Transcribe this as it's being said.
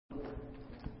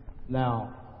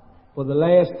Now, for the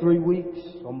last 3 weeks,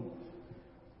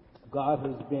 God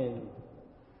has been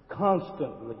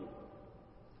constantly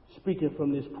speaking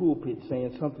from this pulpit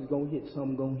saying something's going to hit,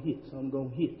 something's going to hit, something's going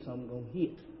to hit, something's going to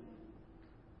hit.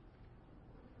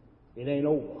 It ain't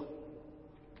over.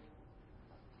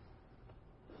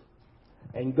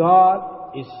 And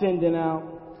God is sending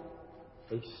out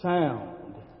a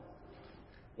sound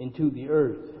into the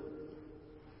earth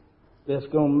that's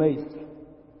going to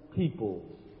make people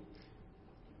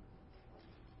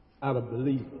out of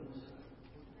believers.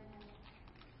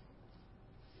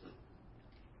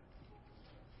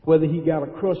 Whether he got to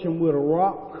crush him with a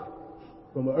rock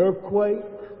from an earthquake,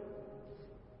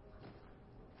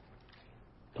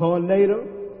 tornado,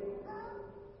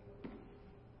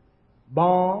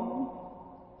 bomb,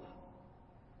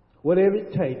 whatever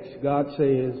it takes, God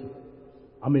says,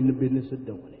 I'm in the business of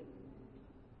doing it.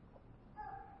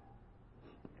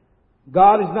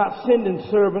 God is not sending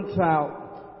servants out,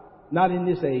 not in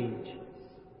this age.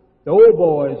 The old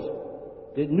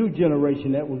boys, that new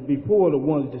generation that was before the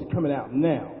ones that's coming out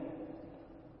now,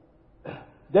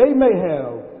 they may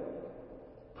have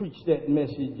preached that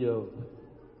message of,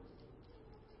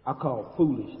 I call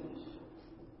foolishness,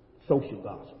 social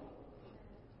gospel.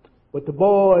 But the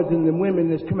boys and the women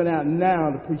that's coming out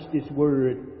now to preach this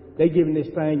word, they giving this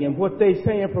thing, and what they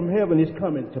saying from heaven is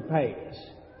coming to pass.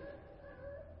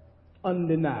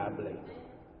 Undeniably.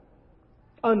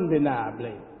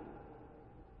 Undeniably.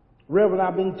 Reverend,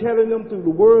 I've been telling them through the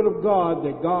word of God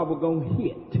that God was going to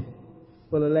hit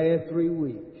for the last 3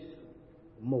 weeks.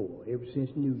 More, ever since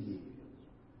New Year's.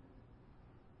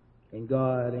 And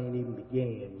God ain't even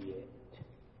began yet.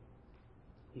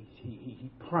 He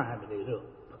priming it up.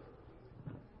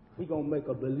 He going to make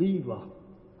a believer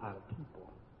out of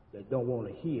people that don't want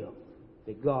to hear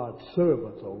that God's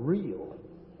servants are real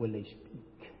when they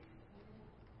speak.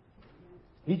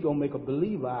 He's going to make a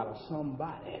believer out of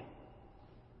somebody.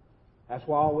 That's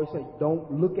why I always say,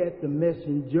 don't look at the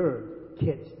messenger,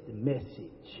 catch the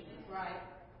message. Right.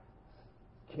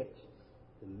 Catch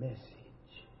the message.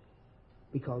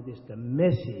 Because it's the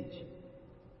message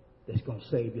that's going to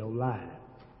save your life,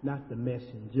 not the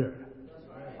messenger.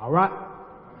 Right. All right?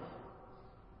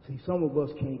 See, some of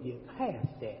us can't get past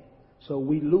that. So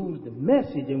we lose the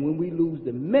message, and when we lose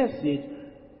the message,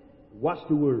 watch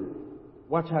the word.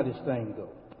 Watch how this thing goes.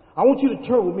 I want you to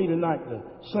turn with me tonight to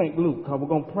St. Luke, because we're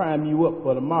going to prime you up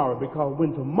for tomorrow. Because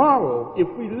when tomorrow, if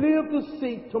we live to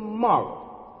see tomorrow,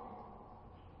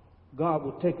 God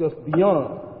will take us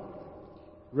beyond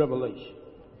revelation.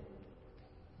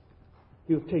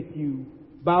 He'll take you,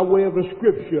 by way of the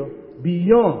scripture,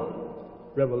 beyond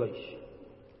revelation.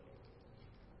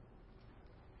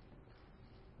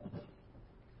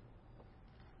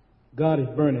 God is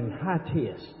burning high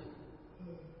test.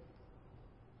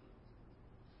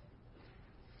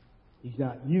 He's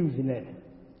not using that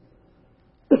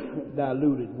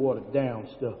diluted, watered down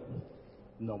stuff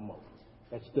no more.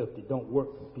 That stuff that don't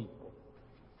work for people.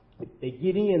 If they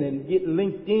get in and get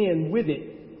linked in with it,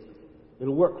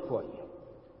 it'll work for you.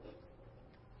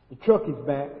 The truck is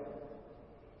back.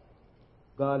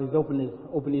 God has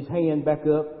opened his hand back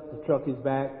up. The truck is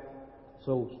back.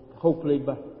 So hopefully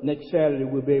by next Saturday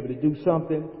we'll be able to do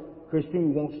something.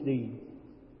 Christine wants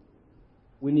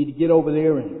we need to get over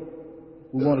there, and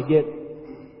we want to get,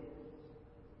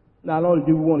 not only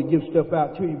do we want to give stuff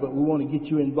out to you, but we want to get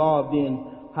you involved in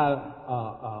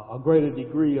how a greater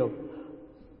degree of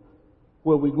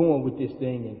where we're going with this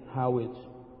thing and how it's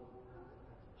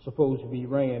supposed to be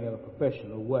ran in a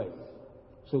professional way.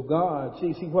 So God,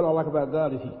 see what I like about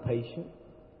God is He's patient.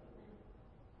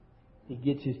 He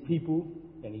gets His people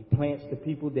and He plants the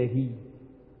people that He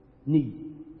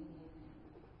needs.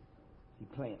 He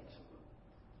plants.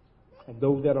 And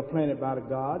those that are planted by the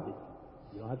God,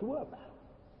 you don't have to worry about them.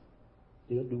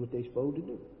 They'll do what they're supposed to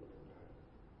do.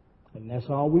 And that's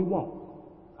all we want.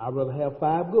 I'd rather have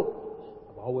 5 good ones.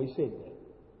 I've always said that.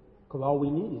 Because all we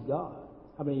need is God.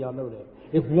 How many of y'all know that?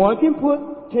 If one can put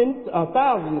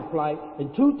 1,000 to flight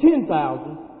and 2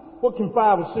 10,000, what can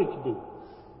 5 or 6 do?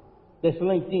 That's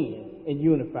linked in and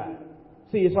unified.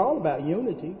 See, it's all about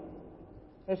unity.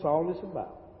 That's all it's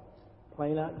about.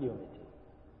 Plain out unity.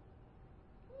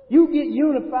 You get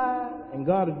unified and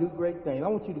God will do great things. I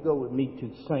want you to go with me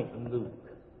to St. Luke.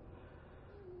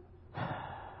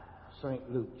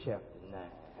 St. Luke chapter 9.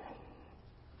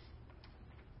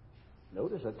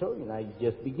 Notice I told you now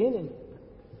you're just beginning.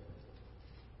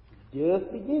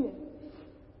 Just beginning.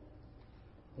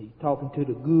 He's talking to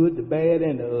the good, the bad,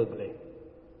 and the ugly.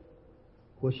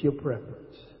 What's your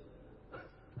preference?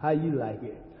 How you like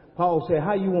it? Paul said,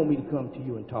 how you want me to come to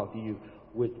you and talk to you?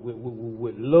 With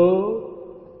love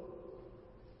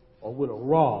or or with a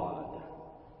rod?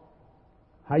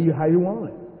 How you want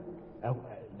it?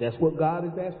 That's what God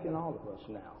is asking all of us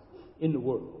now in the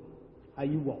world. How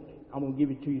you want it? I'm going to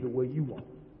give it to you the way you want it.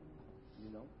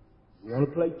 You know, you want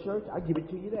to play church? I'll give it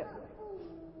to you that way.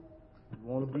 You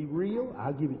want to be real?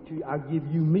 I'll give it to you. I'll give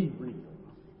you me real.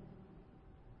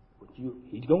 But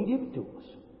He's going to give it to us.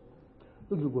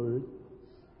 Look at the word.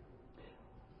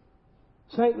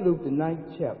 St. Luke, the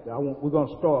 9th chapter. We're going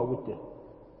to start with the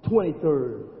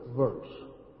 23rd verse.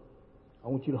 I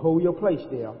want you to hold your place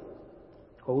there.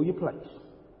 Hold your place.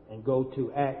 And go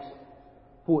to Acts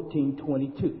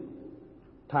 14:22.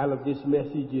 Title of this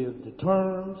message is The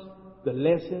Terms, the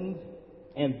Lessons,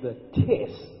 and the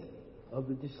Test of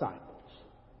the Disciples.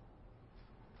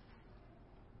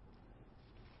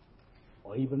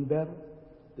 Or even better,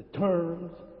 the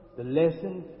terms, the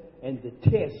lessons, and the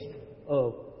test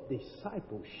of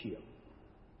discipleship.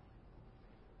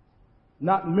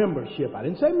 Not membership. I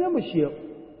didn't say membership.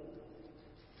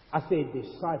 I said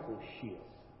discipleship.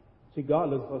 See, God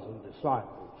looks for some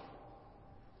disciples.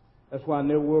 That's why I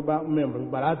never worry about members,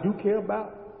 but I do care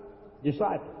about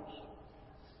disciples.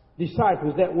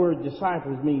 Disciples, that word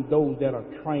disciples means those that are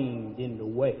trained in the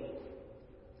way.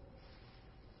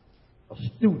 A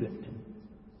student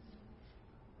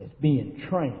that's being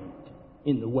trained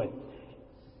in the way.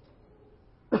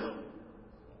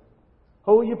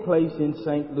 Hold your place in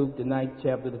St. Luke, the 9th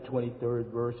chapter, the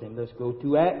 23rd verse, and let's go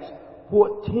to Acts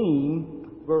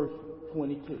 14, verse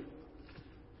 22.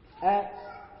 Acts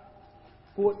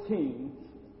 14,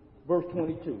 verse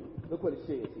 22. Look what it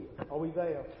says here. Are we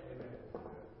there? Amen.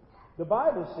 The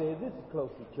Bible says, this is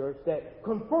close to church, that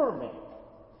confirming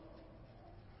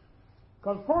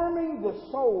the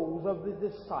souls of the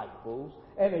disciples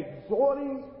and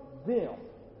exhorting them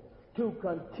to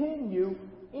continue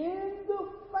in the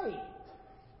faith,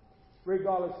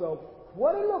 regardless of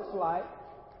what it looks like.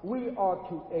 We are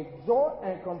to exhort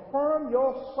and confirm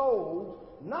your souls,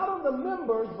 not of the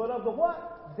members, but of the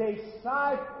what?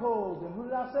 Disciples. And who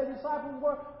did I say disciples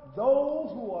were?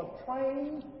 Those who are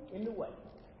trained in the way.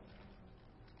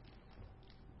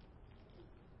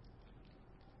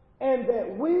 And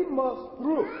that we must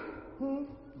through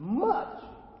much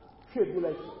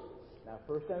tribulation. Now,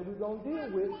 first thing we're going to deal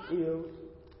with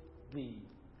is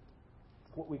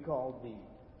what we call the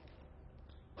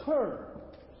terms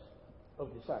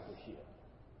of discipleship.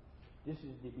 This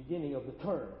is the beginning of the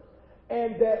term.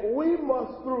 And that we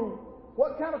must through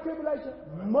what kind of tribulation?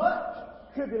 Much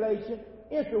tribulation.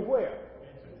 Enter where?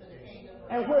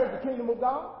 And where is the kingdom of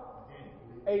God?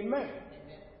 Amen.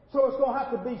 So it's going to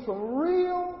have to be some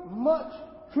real much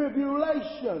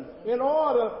tribulation in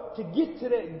order to get to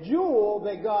that jewel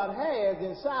that God has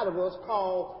inside of us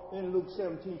called in Luke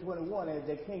 17:21 as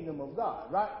the kingdom of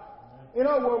God, right? In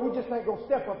other words, we just ain't going to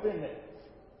step up in there.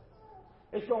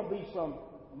 It's going to be some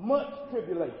much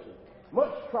tribulation,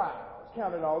 much trials,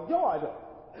 count it all joy though.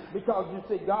 Because you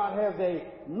see, God has a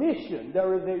mission.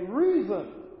 There is a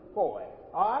reason for it.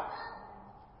 All right?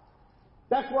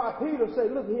 That's why Peter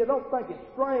said, look here, don't think it's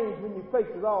strange when you face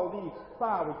with all these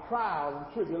fiery trials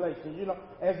and tribulations, you know,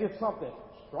 as if something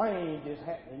strange is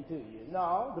happening to you.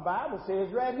 No, the Bible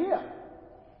says right here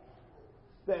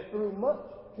that through much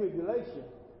tribulation,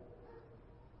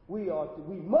 we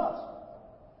must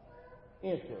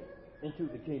enter into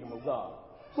the kingdom of God.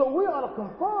 So we ought to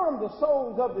confirm the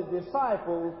souls of the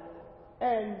disciples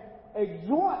and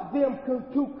exhort them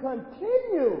to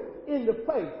continue in the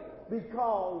faith,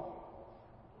 because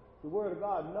the Word of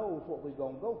God knows what we're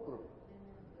going to go through.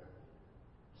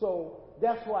 So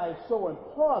that's why it's so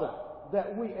important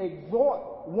that we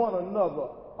exhort one another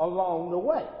along the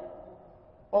way,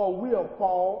 or we'll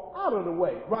fall out of the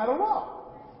way, right or wrong.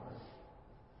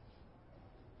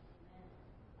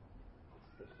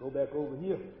 Let's go back over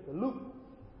here to Luke.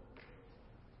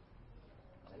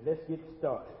 And let's get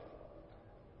started.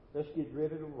 Let's get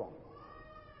ready to roll.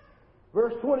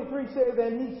 Verse 23 says,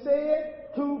 and he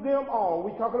said to them all,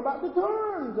 we're talking about the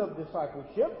terms of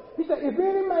discipleship. He said, if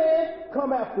any man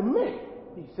come after me,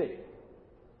 he said,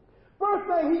 first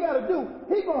thing he got to do,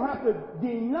 he's going to have to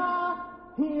deny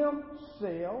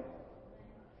himself.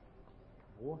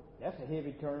 Boy, that's a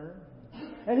heavy term.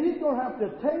 And he's going to have to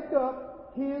take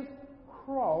up his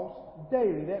cross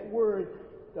daily. That word,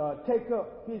 take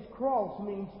up his cross,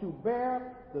 means to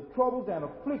bear the troubles and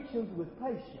afflictions with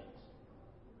patience.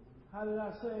 How did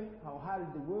I say? How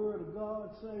did the Word of God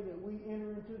say that we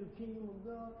enter into the kingdom of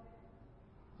God?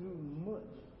 Through much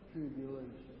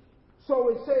tribulation. So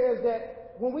it says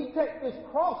that when we take this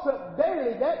cross up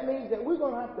daily, that means that we're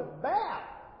going to have to bear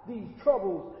these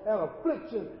troubles and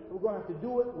afflictions. We're going to have to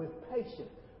do it with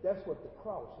patience. That's what the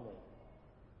cross means.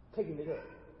 Taking it up.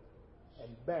 and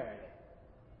bearing it.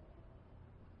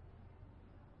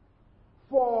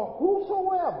 For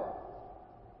whosoever,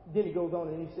 then he goes on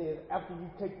and he says, after you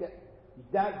take that,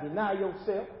 you deny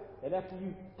yourself, and after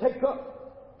you take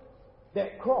up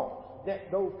that cross,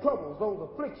 those troubles, those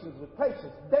afflictions with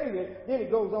patience daily, then it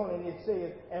goes on and it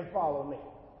says, and follow me.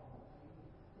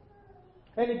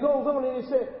 And it goes on and it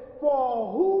says,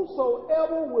 for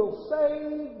whosoever will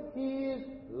save his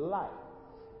life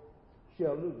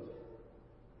shall lose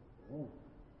it. Ooh.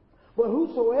 But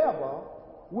whosoever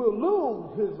will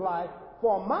lose his life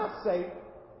for my sake,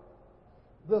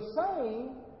 the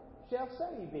same shall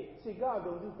save it. See, God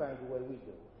don't do things the way we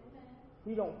do.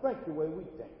 He don't think the way we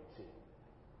think. See,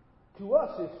 to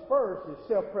us, it's first is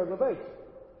self-preservation.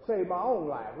 Save my own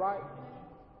life, right?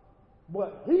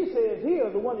 But he says here,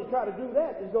 the one that try to do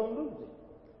that is going to lose it.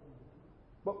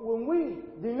 But when we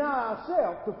deny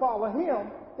ourselves to follow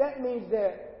him, that means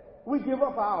that we give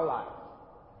up our life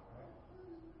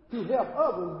to help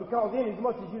others, because in as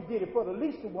much as you did it for the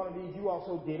least of one of these, you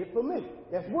also did it for me.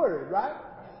 That's word, right?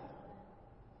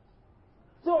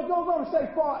 So it goes on to say,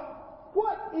 for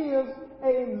what is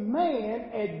a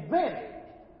man advantage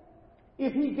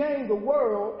if he gain the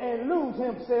world and lose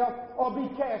himself or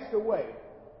be cast away?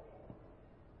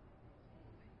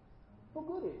 What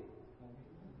good is it?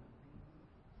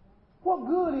 What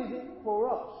good is it for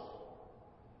us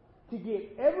to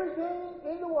get everything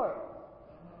in the world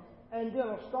and then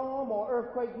a storm or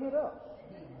earthquake hit us?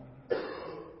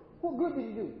 What good did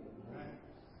it do?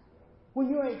 When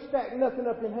you ain't stacked nothing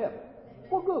up in heaven.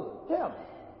 What good? Tell me.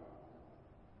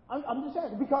 I'm just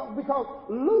asking, because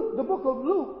Luke, the book of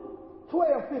Luke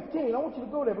 12:15, I want you to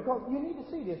go there because you need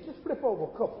to see this. Just flip over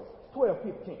a couple.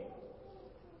 12:15.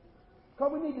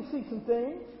 Because we need to see some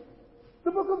things.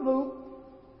 The book of Luke,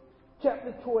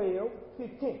 chapter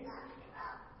 12:15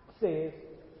 says,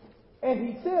 and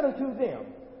he said unto them,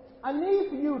 I need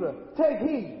for you to take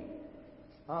heed.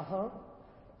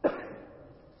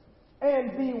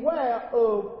 And beware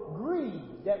of greed.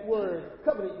 That word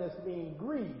covetousness means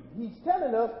greed. He's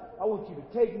telling us, I want you to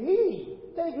take heed.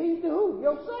 Take heed to who?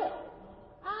 Yourself.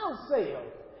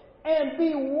 Ourselves. And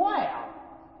beware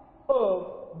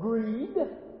of greed.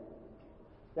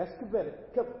 That's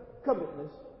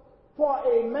covetousness. For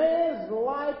a man's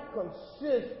life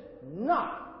consists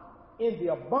not in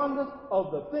the abundance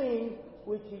of the things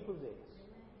which he possesses.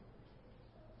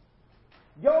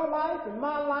 Your life and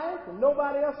my life and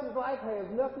nobody else's life has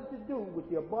nothing to do with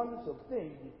the abundance of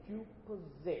things that you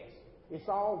possess. It's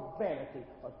all vanity,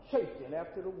 a chasing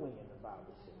after the wind, the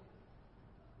Bible says.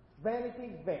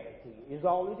 Vanity, vanity is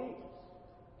all it is.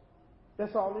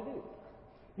 That's all it is.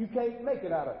 You can't make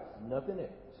it out of nothing else.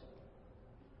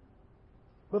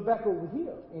 But back over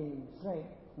here in St.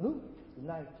 Luke,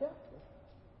 the 9th chapter,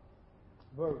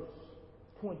 verse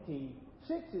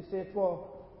 26, it says, for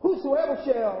whosoever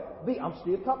shall be, I'm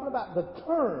still talking about the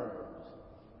terms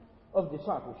of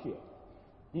discipleship.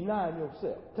 Denying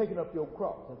yourself, taking up your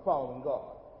cross and following God.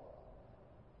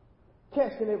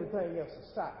 Casting everything else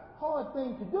aside. Hard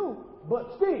thing to do,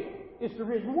 but still, it's the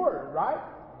written word, right?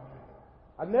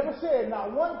 I never said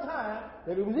not one time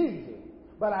that it was easy,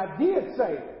 but I did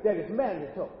say that it's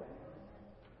mandatory.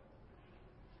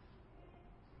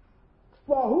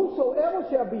 For whosoever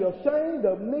shall be ashamed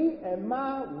of me and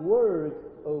my words,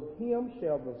 of him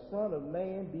shall the Son of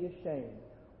Man be ashamed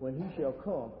when he shall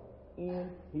come in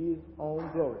his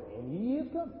own glory. And he is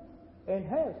coming and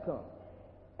has come.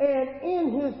 And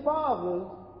in his Father's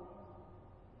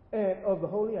and of the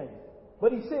holy angels.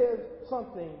 But he says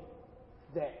something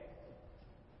that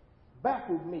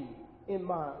baffled me in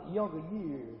my younger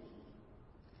years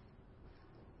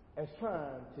as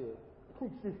trying to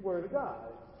preach this word of God.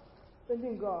 And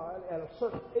then God, at a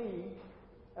certain age,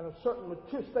 at a certain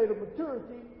state of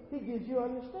maturity, he gives you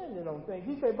understanding on things.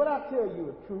 He said, but I tell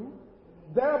you the truth.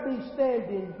 There be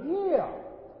standing here.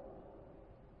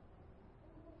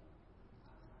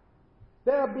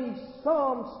 There be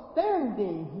some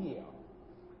standing here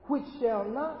which shall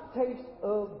not taste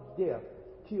of death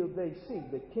till they see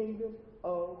the kingdom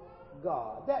of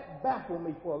God. That baffled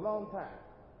me for a long time.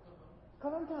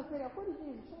 Because I'm trying to figure out what is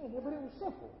Jesus saying here, but it was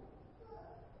simple.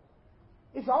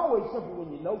 It's always simple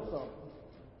when you know something.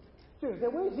 So he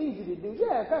said, well, it's easy to do.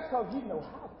 Yeah, that's because you know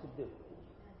how to do it.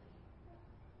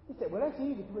 He said, well, that's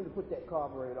easy for me to put that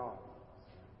carburetor on.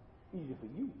 Easy for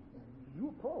you. You're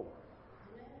a pro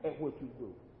at what you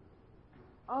do.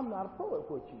 I'm not a pro at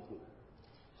what you do.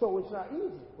 So it's not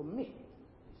easy for me,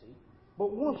 you see.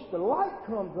 But once the light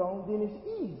comes on, then it's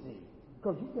easy.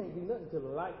 Because you can't do nothing until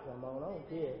the light comes on. I don't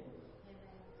care.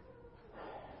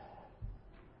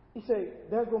 He said,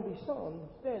 there's going to be some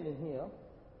standing here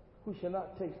who shall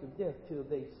not taste of death till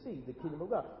they see the kingdom of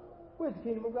God. Where's the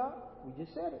kingdom of God? We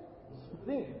just said it. It's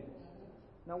within.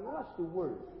 Now watch the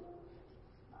word.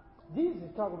 Jesus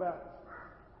is talking about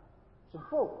some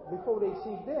folk, before they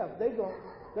see death, they're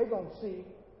going to see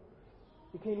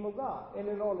the kingdom of God. And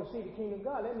in order to see the kingdom of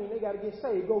God, that means they got to get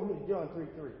saved. Go here to John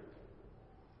 3:3.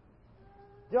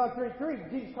 John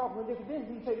 3:3, Jesus talking to Nicodemus.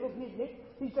 He said, look,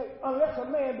 he said, unless a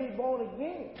man be born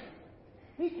again,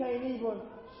 he can't even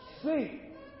see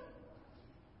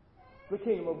the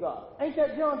kingdom of God. Ain't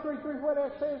that John 3:3 where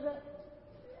that says that?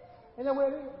 Ain't that where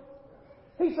it is?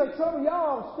 He said, some of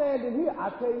y'all standing here, I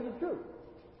tell you the truth.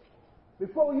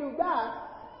 Before you die,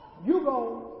 you're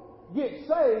going to get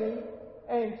saved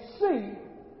and see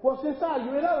what's inside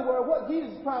you. In other words, what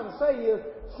Jesus is trying to say is,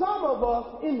 some of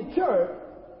us in the church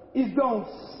is going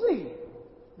to see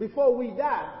before we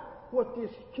die what this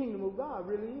kingdom of God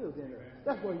really is in us.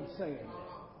 That's what he's saying.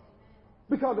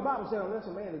 Because the Bible says unless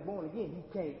a man is born again,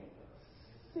 he can't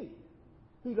see.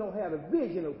 He don't have a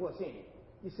vision of what's in it.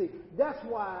 You see, that's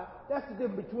the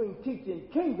difference between teaching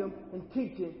kingdom and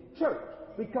teaching church.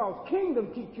 Because kingdom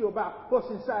teach you about what's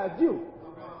inside you.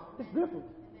 It's different.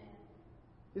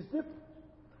 It's different.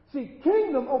 See,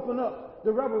 kingdom open up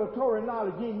the revelatory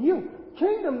knowledge in you.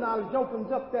 Kingdom knowledge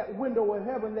opens up that window of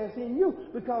heaven that's in you.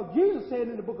 Because Jesus said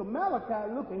in the book of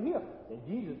Malachi, look at here. And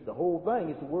Jesus, the whole thing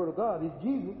is the word of God. It's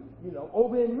Jesus.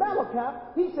 Over in Malachi,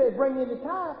 he said, bring in the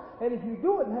tithe. And if you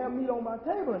do it and have meat on my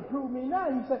table and prove me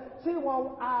now, he said, see,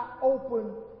 while I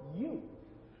open you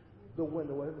the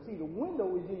window of heaven. See, the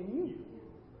window is in you.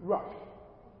 Right.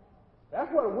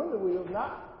 That's what a window is,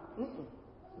 not.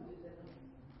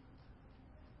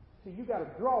 See, you got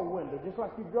to draw a window, just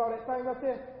like you draw that thing up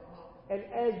there. And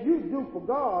as you do for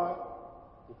God,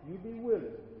 if you be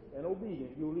willing and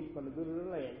obedient, you'll eat from the good of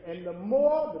the land. And the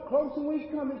closer we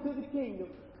come into the kingdom,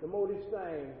 the more this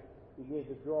thing begins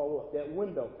to draw up. That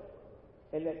window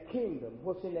and that kingdom,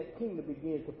 what's in that kingdom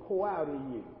begins to pour out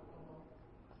in you.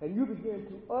 And you begin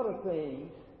to utter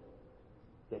things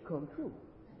that come true.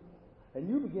 And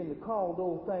you begin to call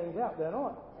those things out that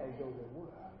aren't as though they were.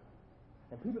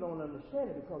 And people don't understand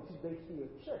it because they see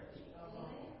a church.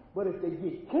 But if they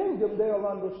get kingdom, they'll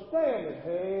understand it.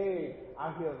 Hey,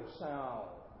 I hear the sound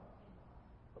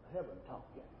of heaven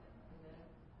talking.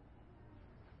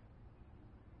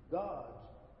 God's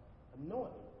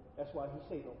anointed. That's why he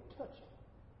says don't touch it.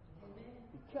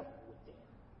 Be careful with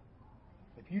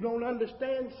that. If you don't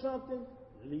understand something,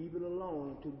 leave it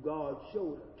alone until God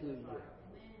shows it to you.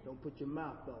 Don't put your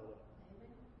mouth on it.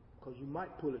 Because you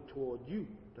might pull it toward you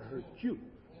to hurt you.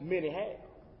 Many have.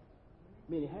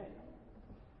 Many have.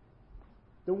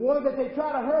 The ones that they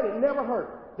try to hurt, it never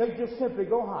hurt. They just simply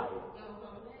go higher.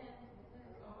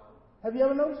 Have you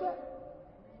ever noticed that?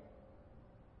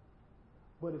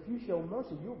 But if you show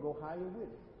mercy, you'll go higher with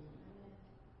it.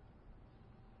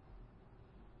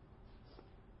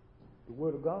 The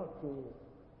Word of God says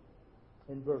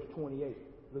in verse 28,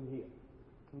 look here.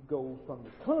 It goes from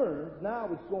the turns, now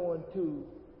it's going to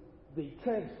the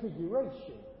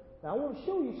transfiguration. Now I want to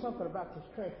show you something about this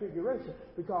transfiguration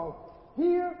because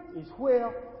here is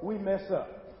where we mess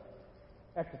up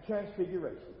at the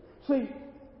transfiguration. See,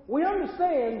 we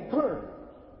understand turns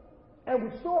and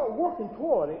we start working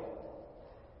toward it,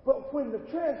 but when the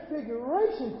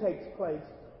transfiguration takes place,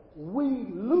 we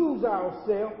lose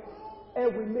ourselves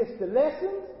and we miss the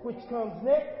lessons, which comes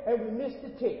next, and we miss the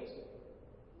test.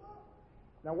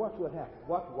 Now watch what happens.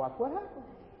 Watch what happens.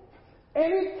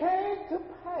 And it came to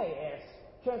pass.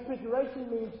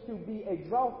 Transfiguration means to be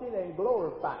exalted and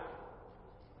glorified.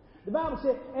 The Bible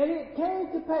said, and it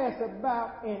came to pass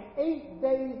about in 8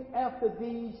 days after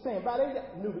these saying. About 8 days,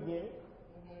 new beginning.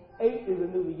 8 is a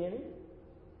new beginning.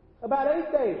 About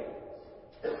 8 days.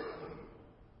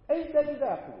 8 days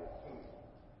afterwards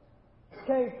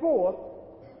came forth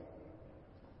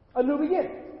a new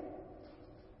beginning.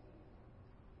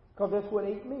 Because that's what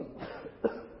 8 means.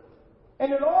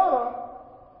 And in order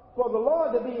for the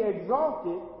Lord to be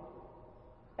exalted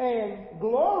and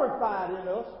glorified in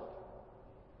us,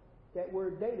 that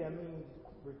word data means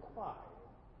required.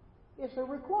 It's a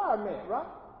requirement, right?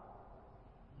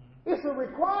 It's a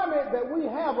requirement that we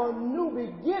have a new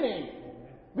beginning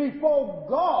before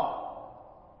God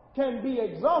can be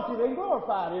exalted and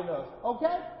glorified in us,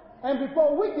 okay? And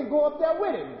before we can go up there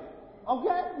with him,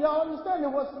 okay? Y'all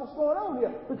understand what's going on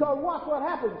here? Because watch what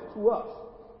happens to us.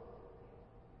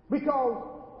 Because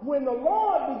when the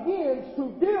Lord begins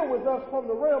to deal with us from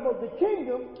the realm of the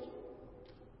kingdom,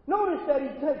 notice that he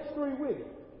takes 3 with him.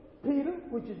 Peter,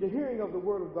 which is the hearing of the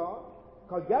word of God,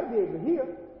 because you got to be able to hear.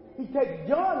 He takes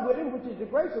John with him, which is the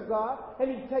grace of God, and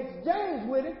he takes James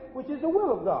with him, which is the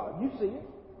will of God. You see it.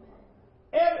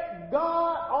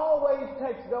 God always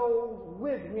takes those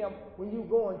with him when you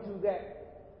go into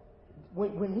that,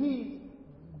 when he's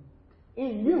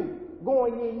in you,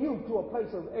 going in you to a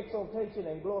place of exaltation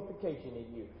and glorification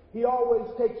in you. He always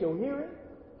takes your hearing,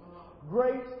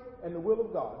 grace, and the will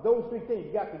of God. Those three things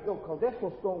you got to go, because that's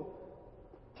what's going to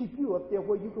keep you up there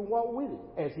where you can walk with him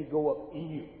as he go up in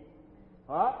you.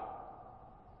 All right?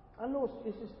 I know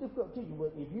it's difficult to teach you,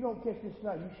 but if you don't catch this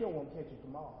tonight, you sure won't catch it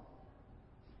tomorrow.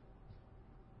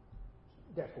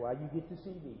 That's why you get the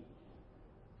CDs.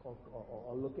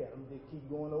 Or look at them. They keep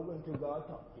going over until God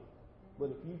talks to you. But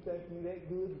if you think you're that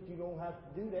good that you don't have to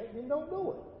do that, then don't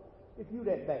do it. If you're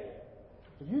that bad.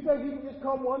 If you think you can just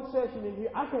come one session in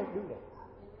here, I can't do that.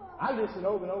 I listen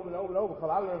over and over and over and over because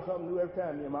I learn something new every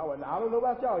time. Now, I don't know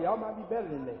about y'all. Y'all might be better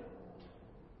than that.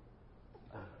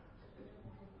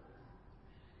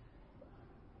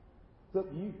 It's up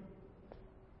to you.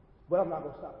 But I'm not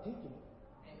going to stop teaching it.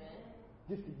 Amen.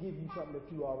 Just to give you something that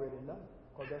you already know.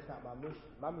 Because that's not my mission.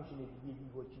 My mission is to give you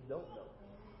what you don't know.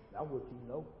 Not what you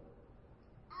know.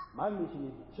 My mission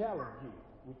is to challenge you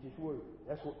with this word.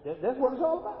 That's what it's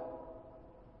all about.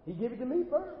 He gave it to me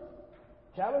first.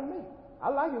 Challenge me. I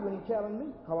like it when he challenged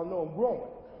me because I know I'm growing.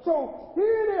 So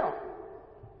here they are.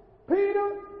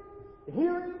 Peter, the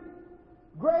hearing,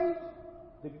 grace,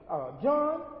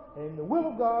 John, and the will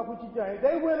of God, which is James.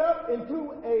 They went up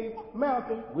into a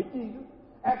mountain with Jesus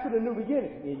after the new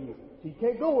beginning in you. So you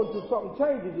can't go until something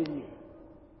changes in you.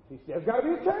 See, there's got to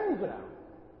be a change now.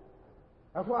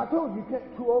 That's why I told you,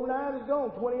 209 is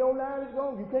gone, 2009 is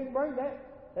gone. You can't bring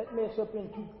that mess up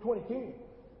into 2010,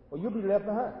 or you'll be left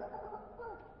behind.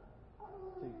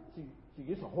 See,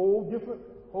 it's a whole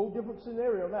different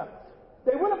scenario now.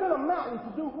 They went up in a mountain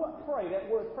to do what? Pray. That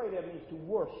word pray, that means to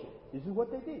worship. This is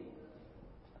what they did.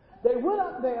 They went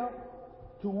up there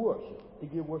to worship, to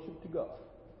give worship to God.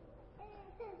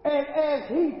 And as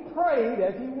he prayed,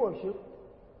 as he worshiped,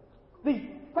 the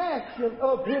fashion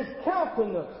of his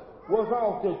countenance was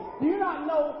altered. Do you not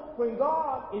know when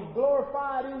God is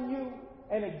glorified in you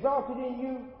and exalted in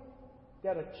you,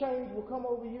 that a change will come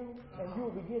over you and you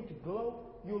will begin to glow?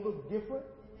 You'll look different.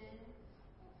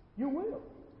 You will.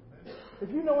 If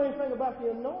you know anything about the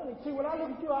anointing, see, when I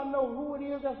look at you, I know who it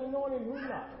is that's anointed and who's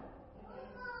not.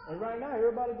 And right now,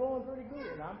 everybody's going pretty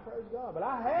good, and I praise God. But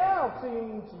I have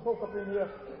seen some folk up in here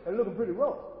that are looking pretty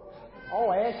rough.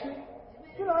 All ashy.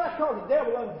 You know, that's because the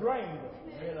devil done drained them,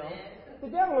 you know. The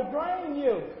devil will drain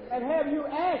you and have you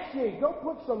ashy. Go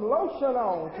put some lotion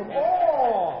on, some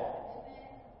oil.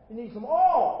 You need some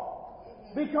oil.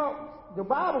 Because the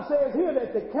Bible says here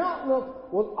that the countenance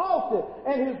was altered,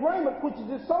 and his raiment, which is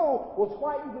his soul, was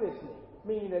white and glistening,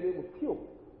 meaning that it was pure.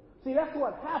 See, that's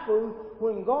what happens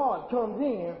when God comes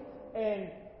in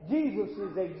and Jesus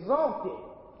is exalted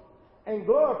and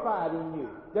glorified in you.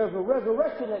 There's a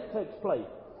resurrection that takes place.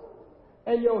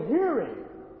 And your hearing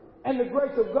and the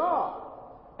grace of God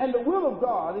and the will of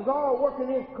God is all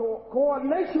working in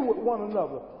coordination with one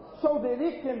another so that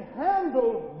it can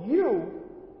handle you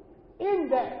in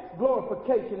that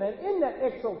glorification and in that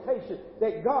exaltation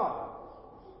that God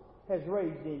has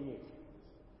raised in you.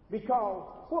 Because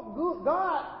what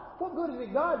good is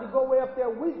it God to go way up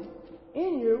there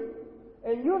in you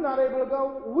and you're not able to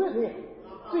go with him?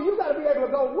 See, you got to be able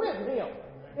to go with him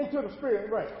into the spirit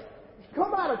realm.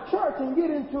 Come out of church and get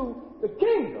into the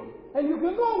kingdom and you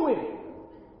can go with him.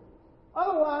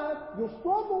 Otherwise, you'll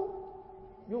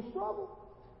struggle.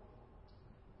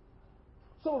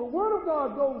 So the word of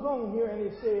God goes on here and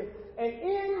it says,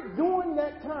 and during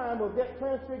that time of that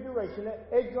transfiguration, that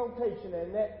exaltation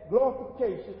and that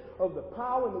glorification of the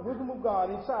power and the wisdom of God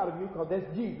inside of you, because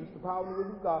that's Jesus, the power and the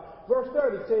wisdom of God. Verse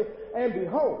 30 says, and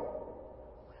behold,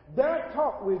 there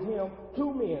talked with him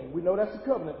two men. We know that's the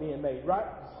covenant being made, right?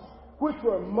 Which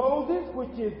were Moses,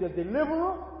 which is the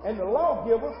deliverer and the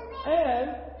lawgiver,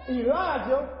 and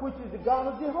Elijah, which is the God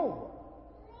of Jehovah.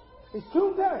 It's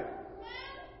two things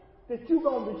that you're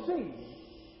going to receive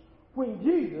when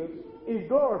Jesus is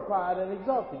glorified and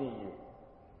exalted in you.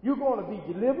 You're going to be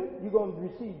delivered. You're going to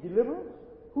receive deliverance.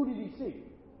 Who did he see?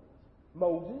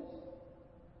 Moses.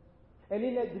 And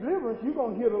in that deliverance, you're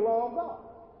going to hear the law of God.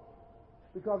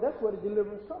 Because that's where the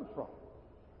deliverance comes from.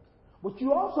 But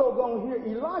you also going to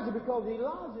hear Elijah, because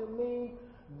Elijah means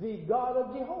the God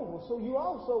of Jehovah. So you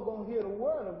also going to hear the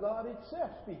word of God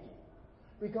itself speaking.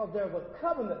 Because there's a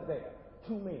covenant there.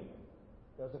 Two men.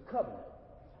 There's a covenant.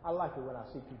 I like it when I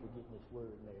see people getting this word,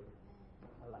 Mary.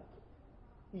 I like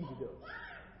it. Eat it up.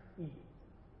 Eat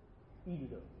it. Eat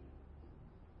it up.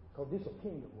 Because this is a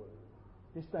kingdom word.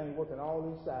 This thing working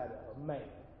all inside of man.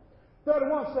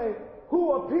 31 say,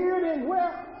 who appeared in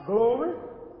where? Glory.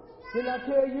 Didn't I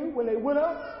tell you when they went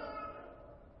up?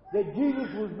 that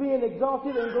Jesus was being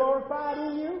exalted and glorified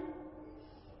in you?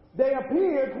 They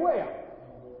appeared where?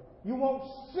 You won't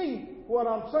see what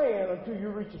I'm saying until you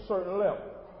reach a certain level.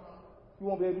 You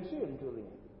won't be able to see it until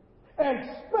then. And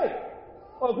spake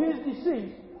of his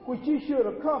decease, which he should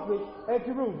accomplish at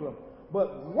Jerusalem.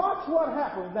 But watch what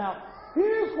happens. Now,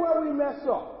 here's where we mess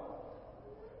up.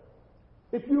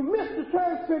 If you miss the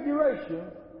transfiguration,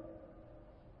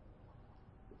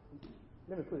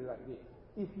 let me put it like this.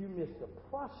 If you miss the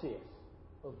process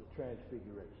of the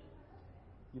transfiguration,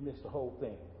 you miss the whole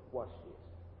thing. Watch this.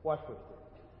 Watch verse 32.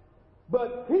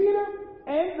 But Peter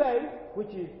and they, which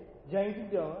is James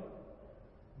and John,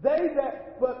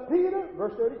 but Peter,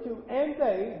 verse 32, and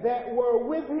they that were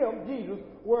with him, Jesus,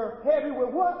 were heavy with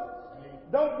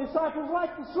what? Don't disciples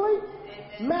like to sleep?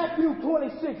 Matthew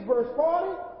 26, verse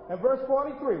 40 and verse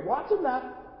 43. Watch it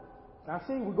now. Now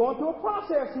see, we're going through a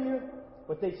process here,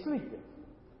 but they sleeping.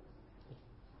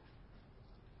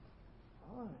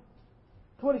 All right.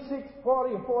 26,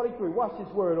 40, and 43. Watch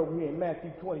this word over here in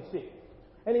Matthew 26.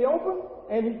 And he opened,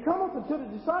 and he cometh unto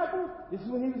the disciples. This is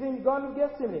when he was in the Garden of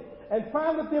Gethsemane. And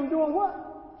findeth them doing what?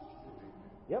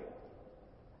 Yep.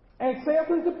 And saith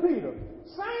unto Peter,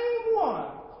 same one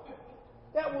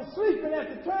that was sleeping at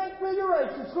the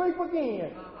transfiguration, sleep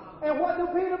again. And what do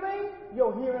Peter mean?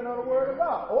 You're hearing on the word of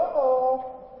God.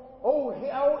 Oh,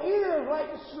 ears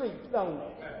like to sleep, don't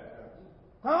they?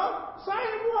 Huh?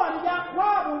 Same one you got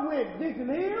problem with, Deacon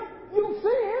Hill. You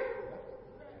see him.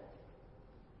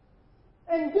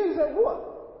 And Jesus said,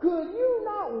 what? Could you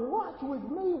not watch with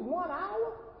me 1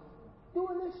 hour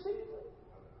during this season?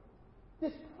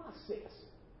 This process.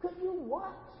 Could you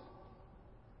watch?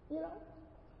 You know?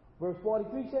 Verse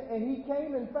 43 said, and he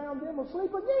came and found them asleep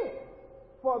again.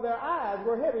 For their eyes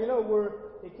were heavy. In other words,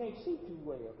 they can't see too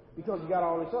well because you got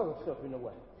all this other stuff in the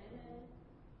way.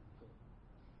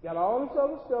 Got all this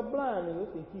other stuff blinding us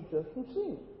and keeps us from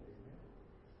seeing.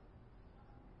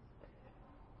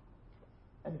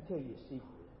 Let me tell you a secret.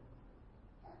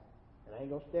 And I ain't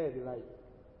going to stab you like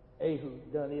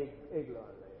Ehud done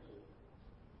Eglon last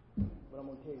week. But I'm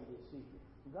going to tell you this secret.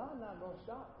 God's not going to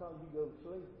stop because you go to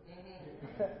sleep.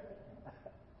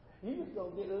 You just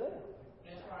going to get left.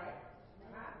 That's right.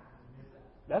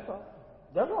 That's all.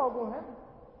 That's all going to happen.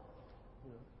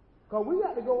 Because we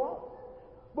got to go on.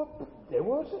 But there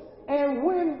was it. And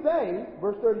when they,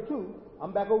 verse 32,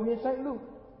 I'm back over here in St. Luke,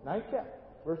 9th chapter,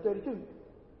 verse 32,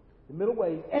 the middle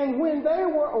way. And when they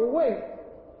were awake,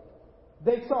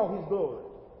 they saw his glory.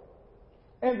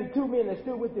 And the two men that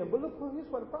stood with them. But look, here's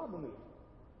what the problem is.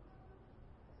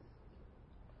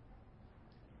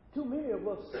 Too many of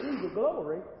us see the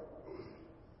glory,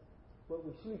 but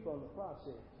we sleep on the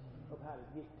process of how to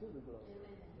get to the glory.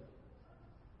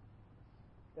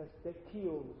 That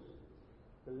kills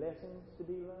the lessons to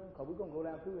be learned. Because we're going to go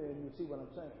down through there and you'll see what I'm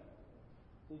saying.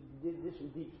 There's some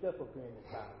deep stuff up here in this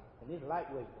Bible. And it's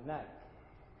lightweight tonight.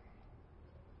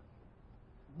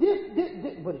 This,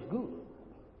 but it's good.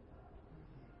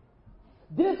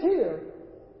 This here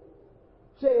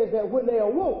says that when they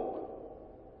awoke,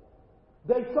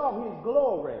 they saw his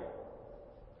glory.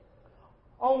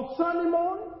 On Sunday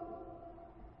morning,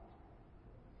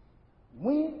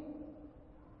 when?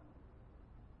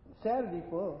 Saturday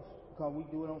for us, because we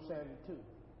do it on Saturday too.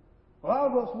 A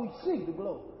lot of us, we see the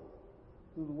glory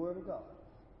through the Word of God.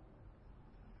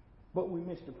 But we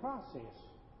miss the process.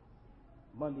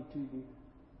 Monday, Tuesday,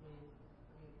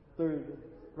 Thursday,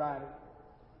 Friday.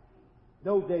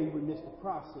 Those days we miss the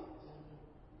process.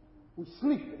 We're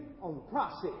sleeping on the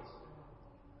process.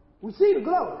 We see the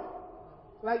glory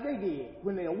like they did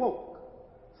when they awoke.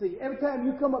 See, every time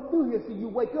you come up through here, see, you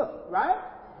wake up, right?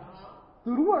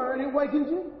 Through the Word, it wakens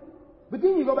you. But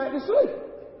then you go back to sleep.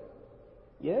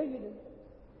 Yeah, you do.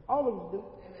 All of us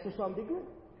do, to some degree.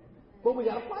 But we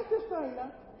got to fight this thing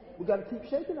now. We got to keep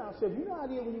shaking ourselves. You know how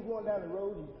it is when you're going down the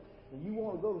road and you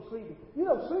want to go to sleep. You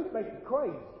know, sleep makes you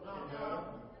crazy.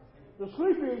 The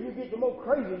sleepier you get, the more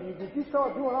crazy you get. You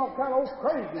start doing all kind of old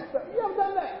crazy stuff. You ever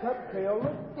done that? Tell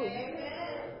them.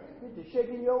 You're just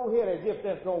shaking your old head as if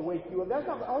that's going to wake you up. That's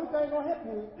not the only thing going to help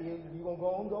you. You're going to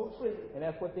go and go to sleep. And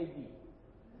that's what they did.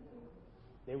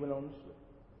 They went on to sleep.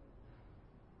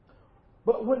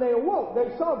 But when they awoke,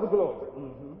 they saw the glory.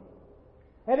 Mm-hmm.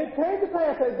 And it came to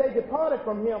pass as they departed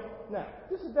from him. Now,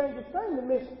 this is a dangerous thing to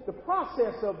miss the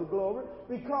process of the glory,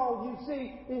 because you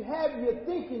see, it have you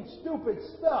thinking stupid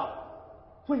stuff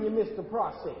when you miss the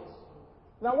process.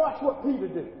 Now watch what Peter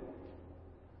did.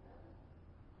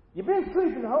 You've been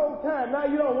sleeping the whole time, now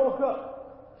you don't woke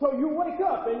up. So you wake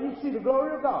up and you see the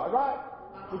glory of God, right?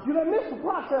 But you done missed the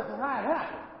process of how it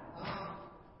happened.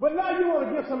 But now you want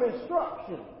to get some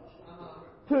instructions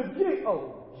to get,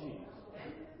 oh, Jesus.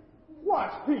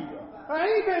 Watch Peter.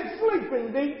 He been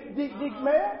sleeping, Dick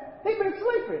man. He been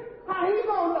sleeping. How he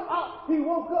gonna? He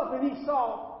woke up and he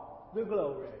saw the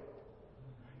glory.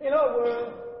 In other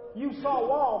words, you saw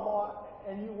Walmart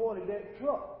and you wanted that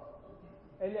truck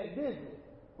and that business,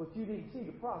 but you didn't see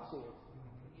the process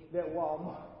that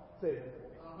Walmart said.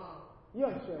 You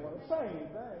understand what I'm saying,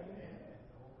 man?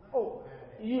 Oh,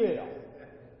 yeah.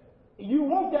 You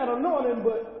want that anointing,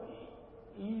 but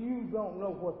you don't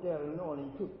know what that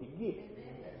anointing took to get it.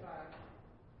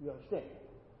 You understand?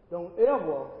 Don't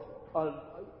ever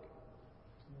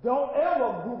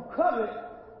covet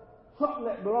something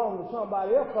that belongs to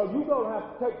somebody else, because you're going to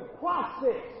have to take the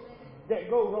process that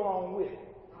goes along with it.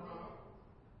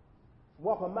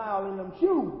 Walk a mile in them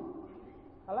shoes.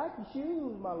 I like your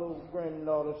shoes, my little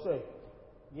granddaughter say.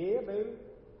 Yeah, baby.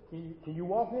 Can you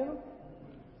walk in them?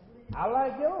 I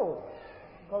like yours,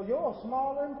 because yours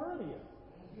smaller and prettier.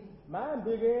 Mine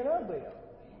bigger and uglier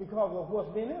because of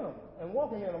what's been in them and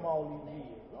walking in them all these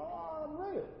years. Oh,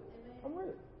 I'm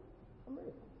real.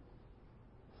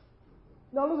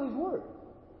 Now look at his word.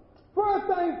 First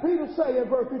thing Peter say in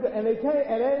verse 3, and it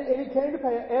came to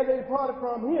pass as they departed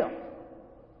from him.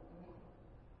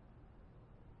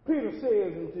 Peter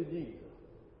says unto Jesus.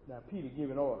 Now Peter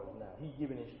giving orders now. He's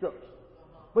giving instructions.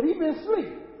 But he's been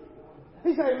asleep.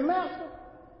 He said, Master,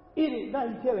 now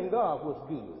he's telling God what's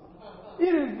good.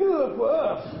 It is good for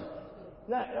us.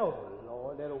 Now, oh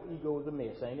Lord, that old ego is a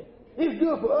mess, ain't it? It's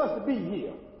good for us to be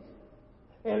here.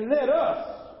 And let us,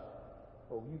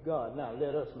 oh you God, now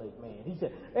let us make man. He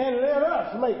said, and let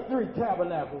us make 3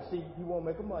 tabernacles. See, you won't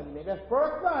make a money man. That's the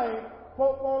first thing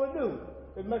folk want to do,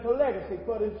 is make a legacy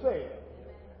for themselves.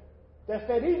 That's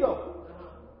that ego.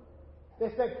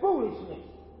 That's that foolishness.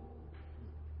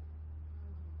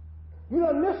 You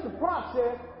done missed the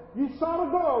process. You saw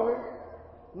the glory.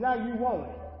 Now you want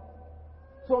it.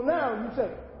 So now you say,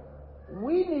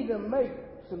 we need to make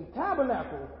some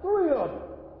tabernacles, 3 of them.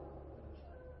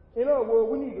 In other words,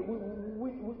 we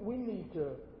need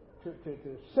to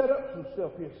set up some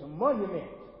stuff here, some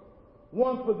monuments.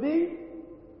 One for thee,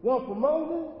 one for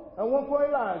Moses, and one for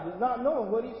Elijah, not knowing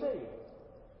what he said.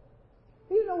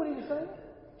 He didn't know what he was saying.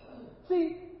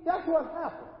 See, that's what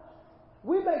happens.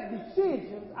 We make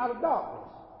decisions out of darkness.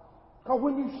 Because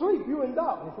when you sleep, you're in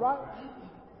darkness, right?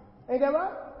 Ain't that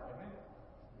right?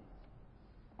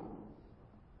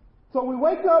 So we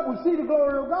wake up, we see the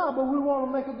glory of God, but we want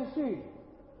to make a decision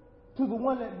to the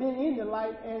one that been in the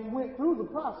light and went through the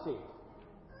process.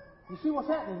 You see what's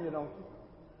happening here, don't you?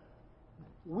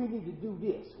 We need to do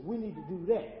this. We need to do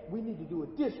that. We need to do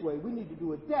it this way. We need to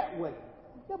do it that way.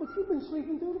 Yeah, but you've been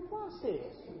sleeping through the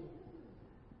process.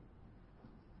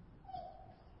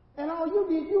 And all you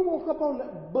did, you woke up on the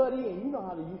butt end. You know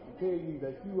how they used to tell you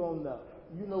that you on the,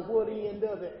 you know what end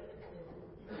of it?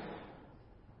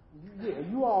 Yeah,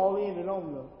 you all ended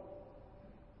on the,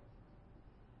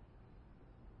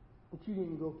 but you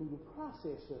didn't go through the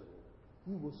process of it.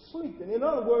 You were sleeping. In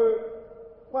other words,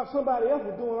 while somebody else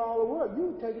was doing all the work,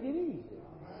 you were taking it easy.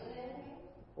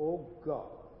 Oh, God.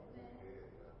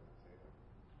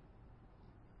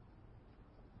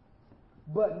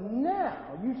 But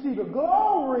now you see the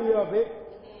glory of it,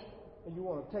 and you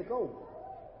want to take over.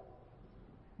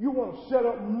 You want to set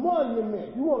up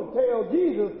monuments. You want to tell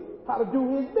Jesus how to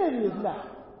do his business now.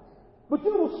 But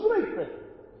you were sleeping.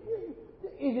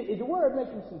 Is the word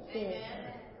making some sense?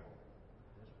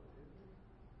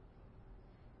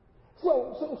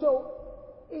 So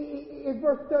in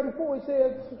verse 34 it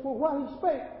says, for while he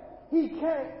spake,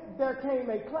 there came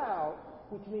a cloud,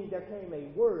 which means there came a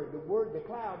word. The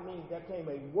cloud means there came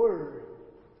a word.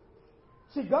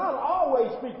 See, God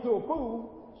always speaks to a fool.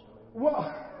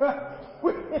 Well, God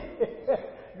will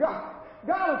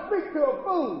speak to a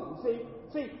fool.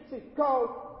 See, because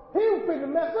he was going to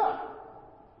mess up.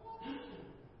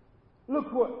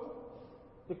 Look what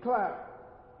the cloud,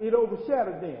 it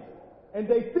overshadowed them. And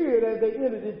they feared as they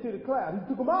entered into the cloud. He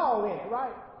took them all in,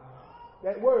 right?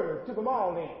 That word took them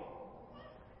all in.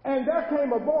 And there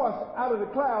came a voice out of the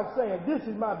cloud saying, this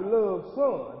is my beloved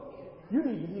son. You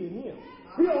need to hear him.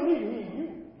 He don't need to hear you.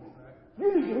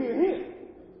 You need to hear him.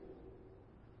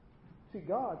 See,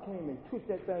 God came and put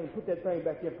that thing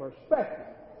back in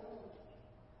perspective.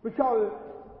 Because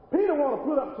Peter want to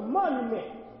put up some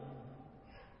monuments.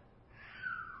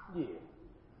 Yeah.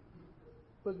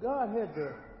 But God had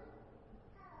to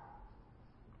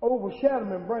overshadow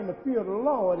them and bring the fear of the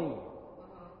Lord in.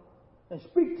 And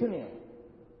speak to them.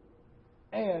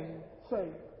 And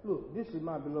say, look, this is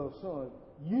my beloved son.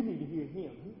 You need to hear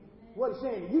him. What he's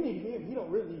saying, you need to hear him. He don't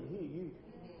really need to hear you.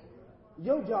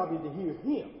 Your job is to hear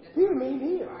him. Hear means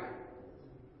hear.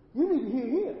 You need to hear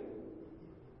him.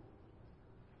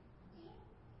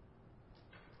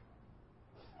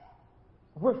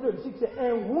 Verse 36 said,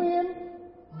 and when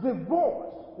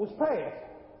divorce was passed,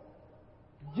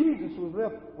 Jesus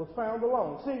was found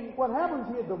alone. See, what happens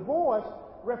here, divorce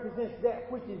represents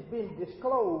that which has been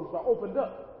disclosed or opened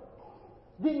up.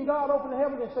 Didn't God open the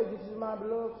heaven and say, this is my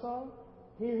beloved son?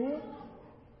 Hear him?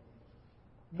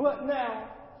 But now,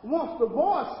 once the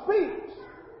voice speaks,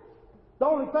 the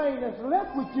only thing that's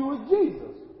left with you is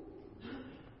Jesus.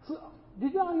 So,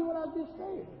 did y'all hear what I just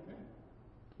said?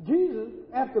 Jesus,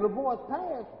 after the voice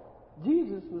passed,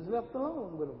 Jesus was left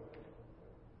alone with him.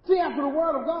 See, after the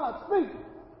word of God speaks,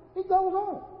 it goes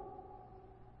on.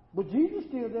 But Jesus is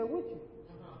still there with you.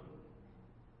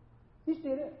 He's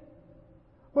still there.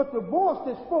 But the voice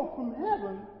that spoke from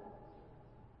heaven,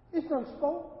 it's done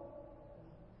spoke.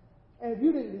 And if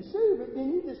you didn't receive it,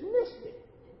 then you just missed it.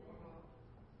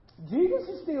 Jesus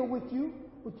is still with you,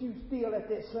 but you still at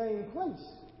that same place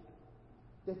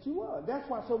that you were. That's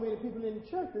why so many people in the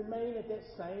church remain at that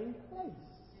same place.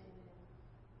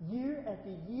 Year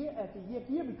after year after year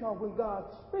after year, because when God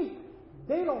speaks,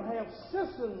 they don't have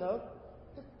sense enough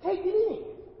to take it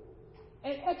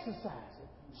in and exercise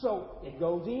it. So it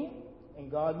goes in,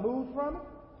 and God moves from it.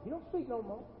 He don't speak no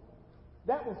more.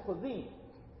 That was for them.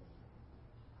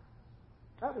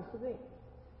 That was for them.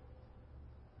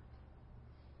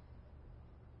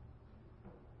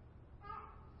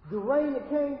 The rain that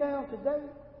came down today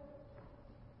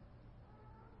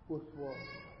was for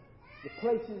the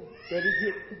places that it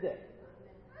hit today.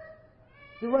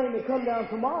 The rain that come down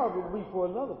tomorrow will be for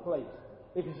another place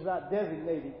if it's not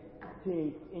designated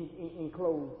to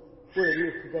enclose where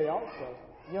it is today also.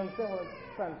 You understand what I'm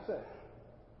trying to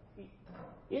say?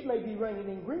 It may be raining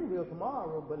in Greenville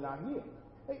tomorrow, but not here.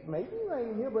 It may be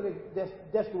raining here, but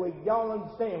that's the way y'all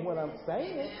understand what I'm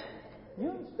saying. You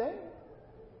understand?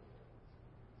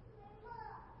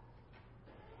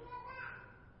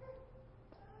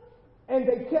 And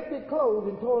they kept it closed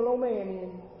and told no man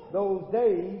in those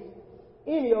days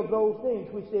any of those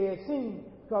things which they had seen.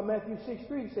 Because Matthew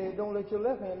 6:3 said, don't let your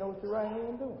left hand know what your right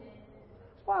hand doing.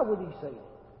 Why would he say that?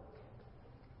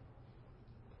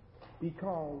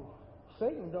 Because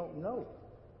Satan don't know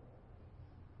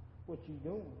what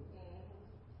you're doing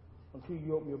until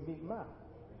you open your big mouth.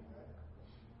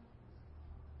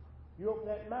 You open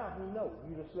that mouth, he knows.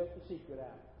 You just let the secret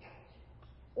out.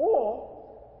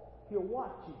 Or he'll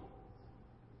watch you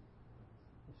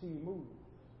and see you move.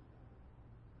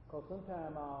 Because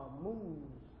sometimes our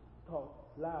moves talk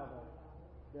louder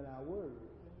than our words,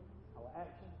 our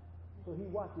actions. So he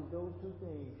watches those two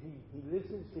things. He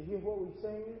listens to hear what we're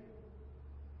saying,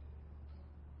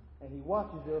 and he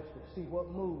watches us to see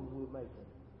what moves we're making.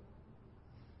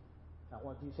 Now,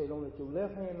 once you say, don't let your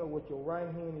left hand know what your right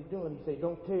hand is doing, he say,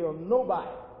 don't tell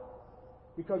nobody,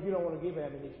 because you don't want to give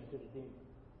ammunition to the demon.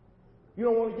 You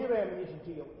don't want to give ammunition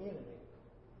to your enemy.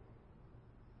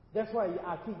 That's why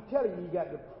I keep telling you, you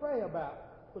got to pray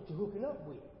about what you're hooking up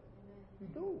with. You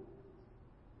do.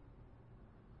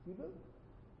 You do.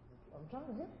 I'm trying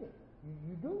to help you.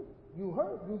 You do. You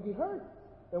hurt. You get hurt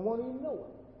and won't even know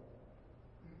it.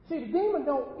 See, the demon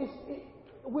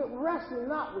we're wrestling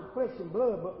not with flesh and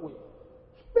blood, but with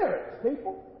spirits,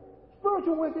 people.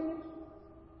 Spiritual wickedness,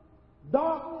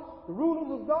 darkness, the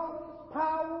rulers of darkness,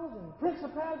 powers and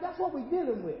principalities. That's what we're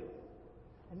dealing with.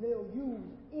 And they'll use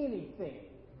anything,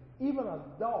 even a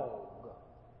dog,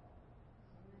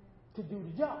 to do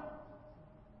the job.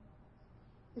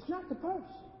 It's not the person.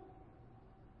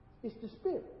 It's the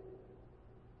spirit.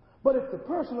 But if the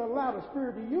person allowed the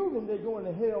spirit to use them, they're going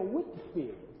to hell with the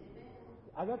spirit.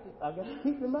 I got to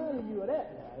keep reminding you of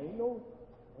that now.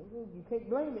 You can't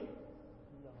blame it.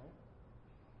 No.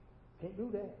 Can't do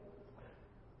that.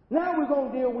 Now we're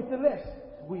going to deal with the lessons.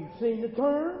 We've seen the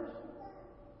terms.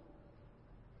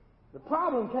 The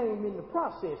problem came in the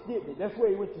process, didn't it? That's where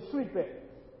he went to sleep at,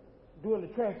 during the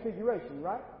transfiguration,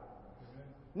 right?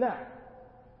 Now,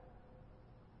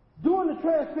 during the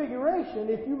transfiguration,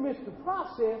 if you miss the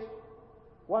process,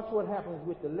 watch what happens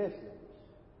with the lessons.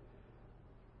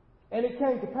 And it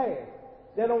came to pass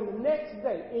that on the next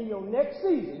day, in your next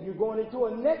season, you're going into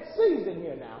a next season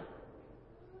here now.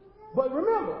 But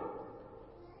remember,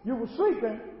 you were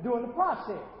sleeping during the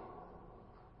process.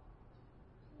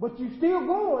 But you're still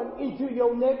going into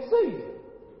your next season.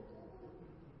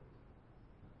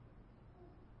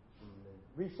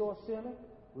 Resource Center,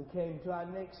 we came to our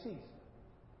next season.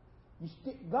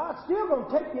 God's still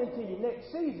going to take you into your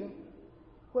next season,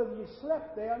 whether you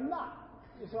slept there or not.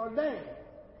 It's ordained.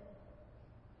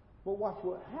 But watch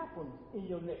what happens in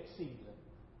your next season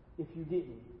if you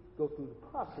didn't go through the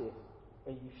process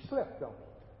and you slept on it.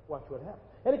 Watch what happens.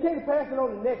 And it came to pass that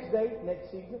on the next day,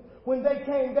 next season, when they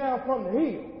came down from the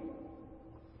hill,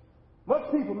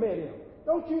 much people met him.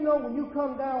 Don't you know when you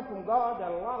come down from God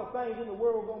that a lot of things in the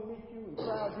world are going to meet you and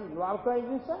crowd you, and a lot of things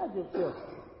inside yourself.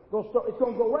 It's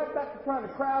going to go right back to trying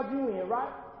to crowd you in,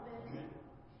 right?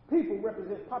 People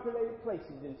represent populated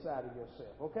places inside of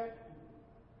yourself, okay?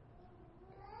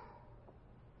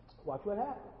 Watch what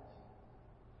happens.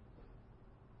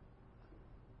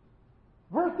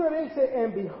 Verse 38 said,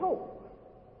 and behold,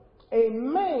 a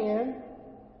man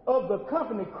of the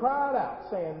company cried out,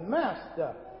 saying,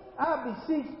 Master, I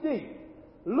beseech thee,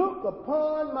 look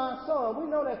upon my son. We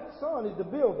know that the son is the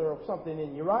builder of something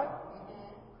in you, right?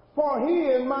 For he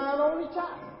is mine only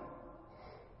child.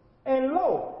 And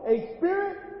lo, a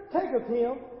spirit taketh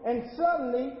him, and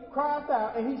suddenly crieth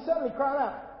out, and he suddenly cried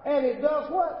out, and it does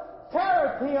what?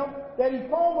 Teareth him, that he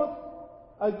falleth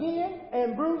again,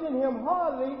 and bruising him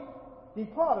hardly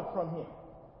departed from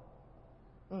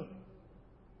him.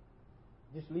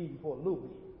 Just leave him for a little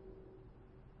bit.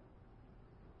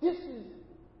 This is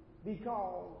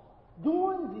because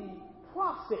during the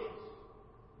process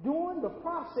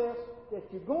that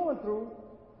you're going through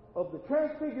of the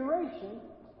transfiguration,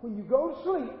 when you go to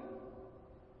sleep,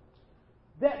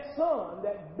 that son,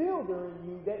 that builder in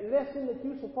you, that lesson that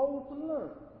you're supposed to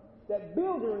learn, that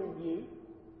builder in you,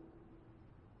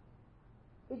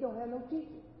 it don't have no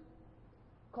teaching.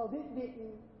 Because it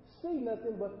didn't see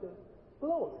nothing but the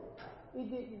glory. It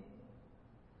didn't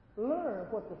learn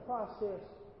what the process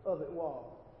of it was.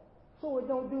 So it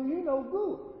don't do you no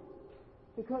good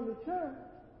to come to church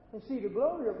and see the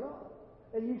glory of God.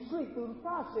 And you sleep through the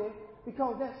process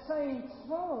because that same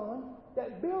son,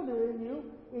 that builder in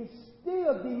you, is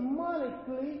still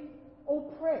demonically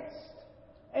oppressed.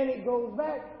 And it goes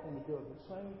back and it does the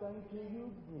same thing to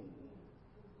you again.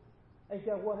 Ain't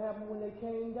that what happened when they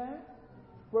came down?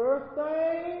 First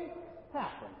thing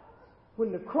happened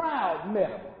when the crowd met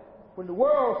them. When the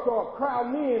world started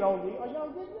crowding in on you. Are y'all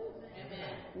getting this?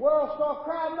 Amen. The world started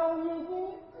crowding on you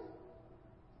again.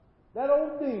 That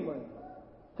old demon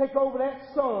take over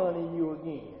that son in you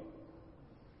again.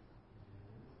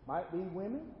 Might be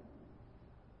women.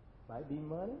 Might be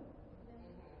money.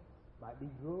 Might be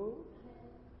drugs.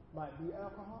 Might be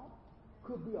alcohol.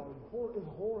 Could be a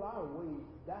whole lot of ways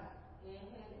to die.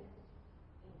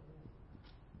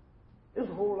 There's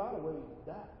a whole lot of ways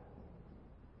to die.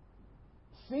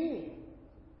 Sin.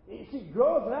 You see,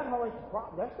 drugs and alcohol ain't the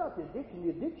problem. That's not the addiction. The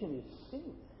addiction is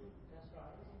sin.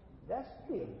 That's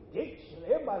the addiction.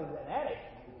 Everybody's an addict.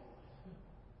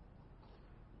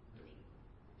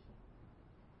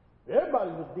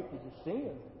 Everybody's addicted to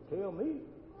sin. Tell me.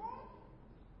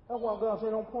 That's why God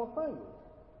said don't point fingers.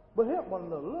 But help one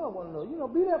another, love one another. You know,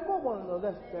 be there for one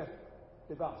another. That's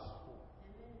the gospel.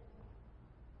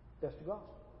 That's the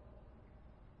gospel.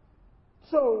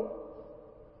 So,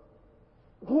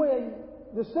 when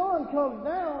the sun comes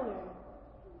down,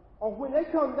 or when they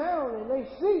come down and they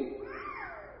see,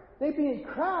 they being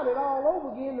crowded all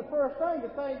over again, the first thing, the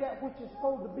thing that which is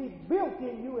supposed to be built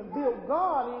in you and build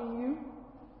God in you,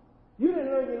 you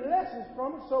didn't learn your lessons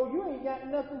from it, so you ain't got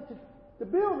nothing to. The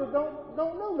builder don't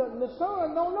know nothing. The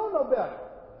son don't know no better.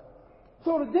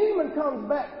 So the demon comes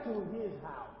back to his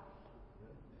house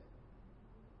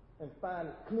and finds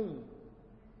it clean,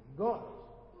 garnished,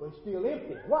 but it's still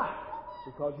empty. Why?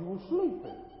 Because you were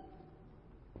sleeping.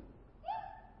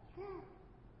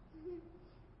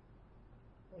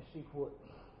 Let's see what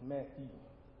Matthew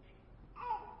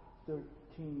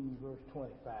 13 verse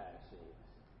 25 says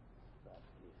about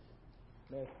this.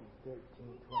 Matthew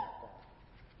 13:25.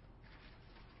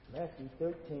 Matthew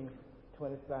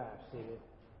 13:25 says,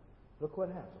 look what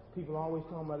happens. People always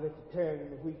talking about let the tares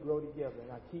and the wheat grow together,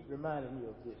 and I keep reminding you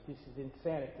of this. This is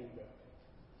insanity there.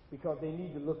 Because they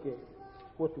need to look at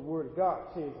what the Word of God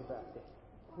says about that.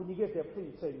 When you get there,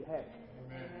 please say you have it.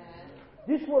 Amen.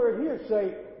 This word here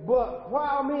say, but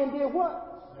while men did what?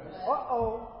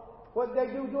 What did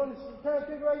they do during the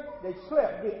transfiguration? They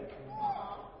slept, didn't they?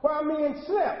 While men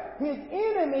slept, his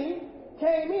enemy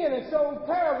came in and sowed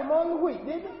tares among the wheat,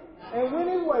 didn't he? And went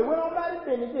his way, went on by his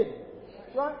business, didn't he?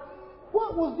 Right?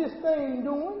 What was this thing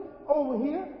doing over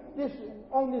here,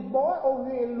 on this boy, over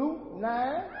here in Luke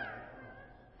 9?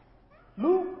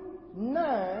 Luke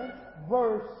 9,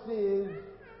 verses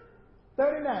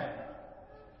 39.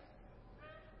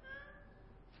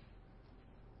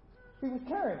 He was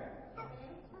carrying it.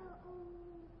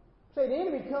 Say the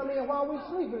enemy come in while we're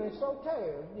sleeping and sow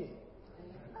tares, didn't he?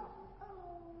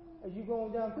 As you go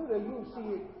on down through there, you'll see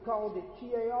it called the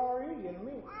T-A-R-E in a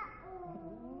minute.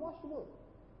 Watch the word.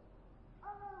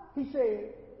 He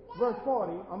said, verse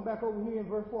 40, I'm back over here in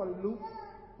verse 40, Luke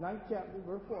 9th chapter,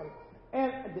 verse 40.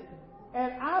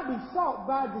 And I besought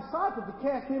thy disciples to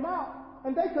cast him out,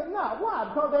 and they could not. Why?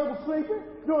 Because they were sleeping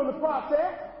during the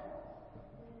process.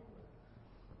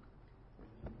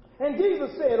 And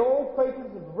Jesus said, "O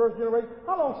faithless and perverse generation,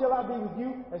 how long shall I be with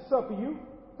you and suffer you?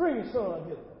 Bring your son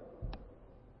hither."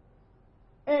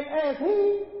 And as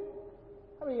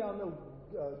how many of y'all know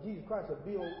Jesus Christ will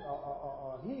build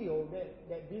a hill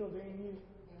that builds in you?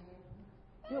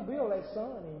 He'll build that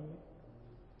son in you.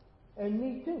 And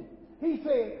me too. He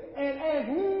said, and as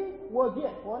he was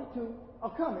yet 42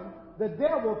 coming, the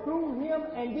devil threw him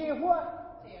and did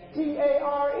what?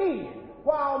 T-A-R-E.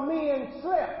 While men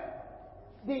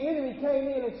slept, the enemy came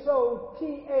in and sowed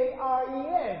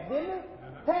T-A-R-E-S, didn't it?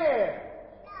 Tares.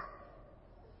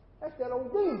 That's that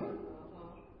old demon.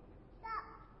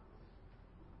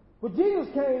 But Jesus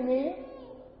came in,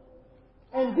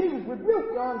 and Jesus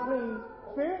rebuked the unclean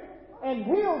spirit, and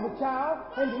healed the child,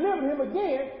 and delivered him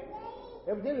again.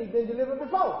 Evidently, he's been delivered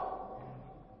before.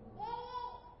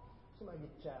 Somebody get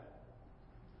the child.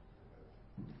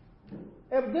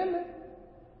 Evidently,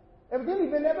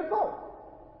 he's been there before.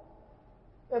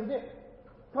 Evidently.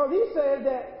 Because he said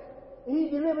that he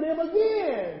delivered him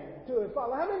again to his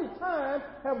Father. How many times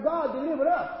have God delivered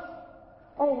us?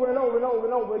 Over and over and over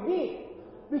and over again.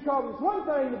 Because it's one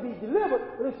thing to be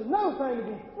delivered, but it's another thing to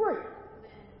be free.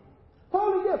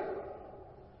 Totally different.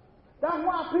 That's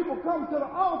why people come to the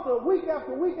altar week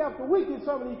after week after week in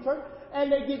some of these churches,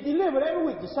 and they get delivered every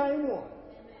week, the same one.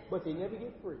 But they never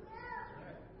get free.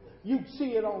 You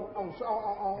see it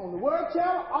on the World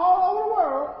Channel, all over the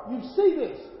world. You see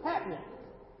this happening.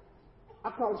 I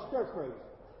call it stir crazy.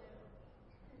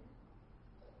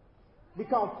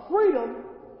 Because freedom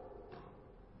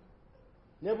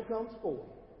never comes forth.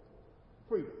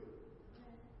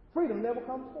 Freedom never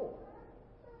comes forth.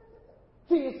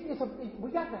 See, we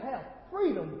got to have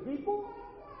freedom, people.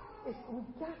 We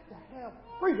got to have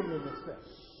freedom in this thing.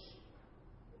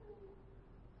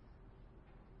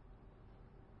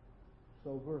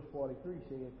 So verse 43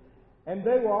 says, and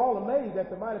they were all amazed at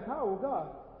the mighty power of God.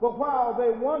 But while they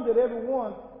wondered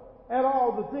everyone at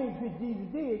all the things which Jesus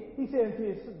did, he said unto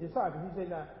his disciples, he said,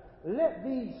 now, let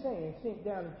these sayings sink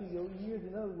down into your ears.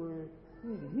 In other words, you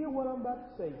need to hear what I'm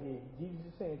about to say here. Jesus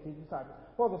is saying to his disciples,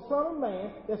 for the Son of Man,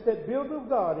 that's that builder of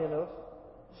God in us,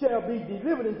 shall be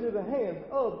delivered into the hands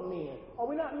of men. Are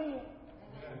we not men?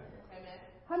 Amen.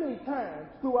 How many times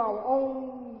through our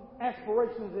own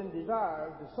aspirations and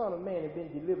desires, the Son of Man has been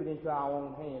delivered into our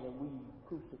own hand and we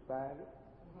crucified it?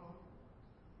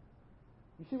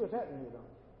 You see what's happening here, don't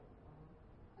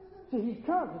you? See, he's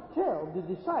trying to tell the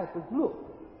disciples, look,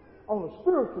 on a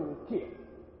spiritual tip,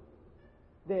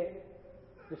 that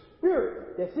the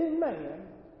spirit that's in man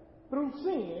through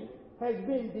sin has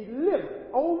been delivered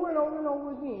over and over and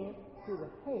over again to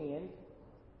the hands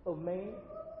of man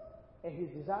and his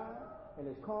desire and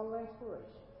his carnal aspirations.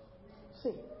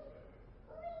 Sin.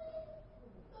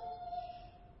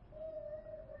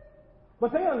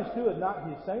 But they understood not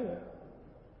his saying,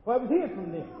 for it was hid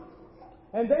from them.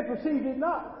 And they perceived it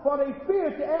not, for they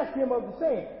feared to ask him of the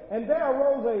saying. And there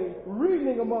arose a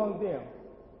reasoning among them,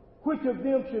 which of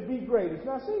them should be greatest.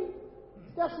 Now see,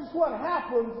 that's just what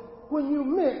happens when you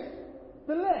miss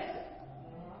the lesson.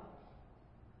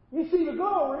 You see the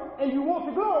glory, and you want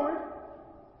the glory,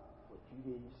 but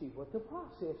you didn't see what the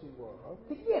process was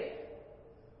to get it.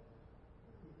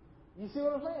 You see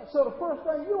what I'm saying? So the first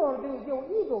thing you want to do is your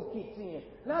ego kicks in.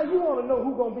 Now you want to know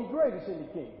who's going to be greatest in the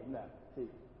kingdom. Now, see.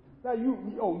 Now you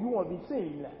want to be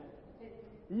seen now.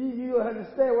 You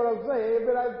understand what I'm saying?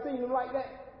 Everybody I've seen them like that.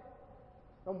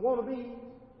 I want to be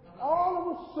all of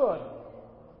a sudden.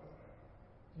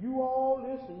 You all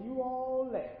this and you all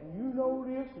that. And you know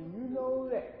this and you know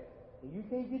that. And you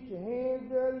can't get your hands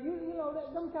dirty. You know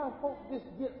that. Them kind of folks just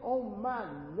get on my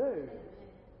nerves.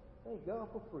 Thank God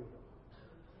for freedom.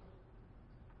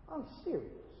 I'm serious.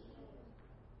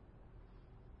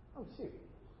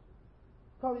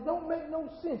 Because it don't make no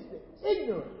sense, the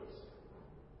ignorance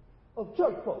of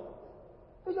church folk.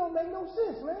 It don't make no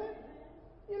sense, man.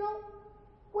 You know,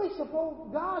 we suppose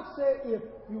God said if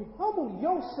you humble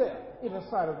yourself in the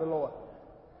sight of the Lord,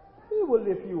 he will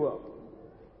lift you up.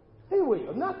 He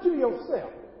will. Not to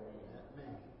yourself.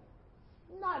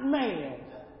 Not man.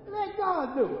 Let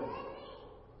God do it.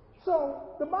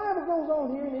 So the Bible goes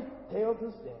on here and it tells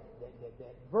us that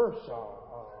verse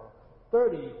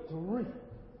 33.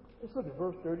 Let's look at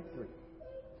verse 33.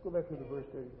 Let's go back to the verse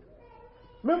 33.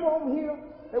 Remember over here,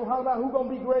 they were hollering about who's going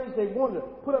to be greatest. They wanted to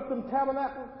put up them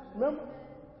tabernacles. Remember?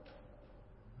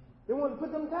 They wanted to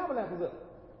put them tabernacles up.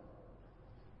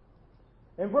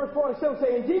 And verse 47 says,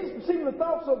 and Jesus, perceiving the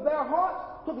thoughts of their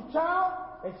hearts, took a child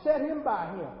and set him by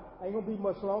him. Ain't going to be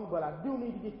much longer, but I do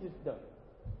need to get this done.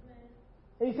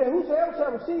 And he said, whosoever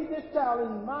shall receive this child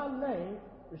in my name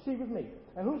receiveth me.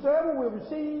 And whosoever will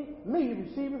receive me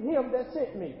receiveth him that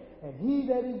sent me. And he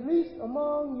that is least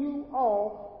among you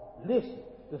all, listen,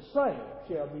 the same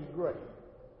shall be great.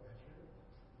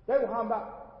 They were talking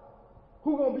about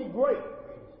who's going to be great.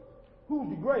 Who's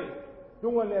the greatest? The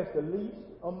one that's the least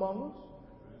among us.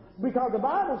 Because the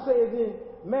Bible says in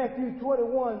Matthew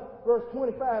 21, verse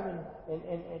 25 and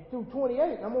through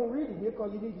 28, I'm going to read it here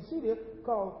because you need to see this,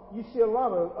 because you see a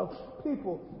lot of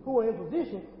people who are in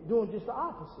position doing just the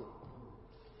opposite.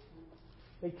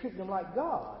 They treat them like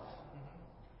gods.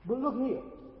 But look here.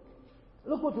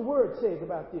 Look what the word says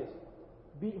about this.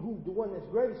 The one that's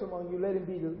greatest among you, let him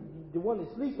be the one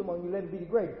that's least among you, let him be the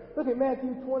greatest. Look at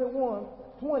Matthew 20,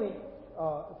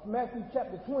 Matthew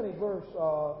chapter 20, verse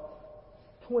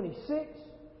 26.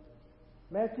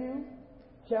 Matthew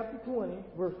chapter 20,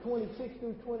 verse 26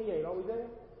 through 28. Are we there?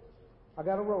 I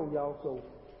got to roll, y'all. So,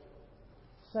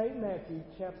 St. Matthew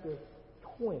chapter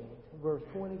 20, verse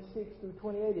 26 through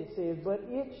 28, it says, "But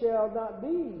it shall not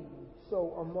be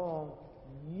so among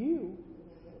you."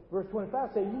 Verse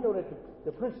 25 says, "You know that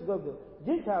the princes of the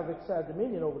Gentiles exercise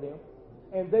dominion over them,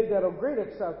 and they that are great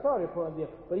exercise authority upon them."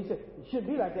 But he said, it shouldn't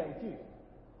be like that with you.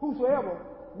 Whosoever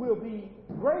will be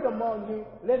great among you,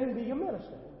 let him be your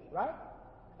minister. Right?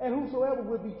 And whosoever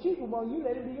will be chief among you,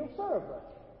 let him be your servant.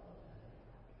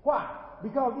 Why?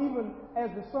 Because even as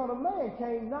the Son of Man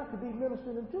came not to be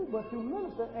ministered unto, but to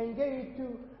minister and gave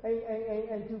to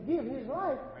and to give his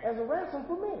life as a ransom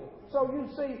for many. So you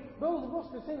see, those of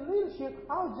us that say leadership,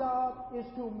 our job is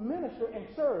to minister and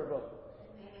serve others,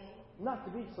 not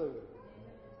to be served.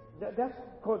 That's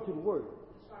according to the word.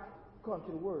 According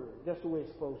to the word, that's the way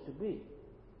it's supposed to be.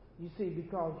 You see,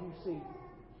 because you see,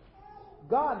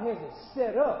 God has it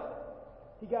set up.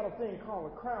 He got a thing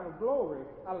called a crown of glory.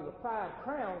 Out of the 5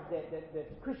 crowns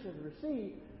that Christians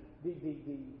receive,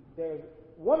 there's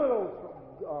one of those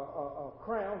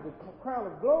crowns, the crown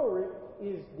of glory,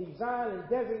 is designed and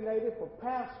designated for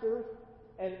pastors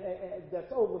and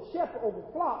that's over shepherd, over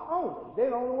flock only. They're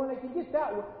the only one that can get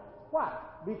that one. Why?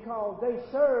 Because they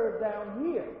serve down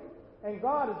here. And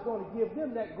God is going to give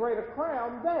them that greater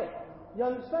crown there. You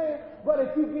understand? But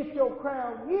if you get your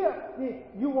crown here, then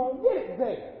you won't get it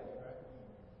there.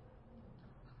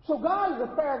 So God is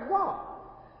a fair God.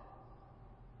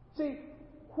 See,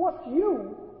 what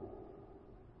you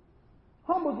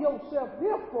humble yourself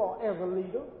here for as a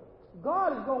leader,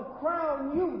 God is going to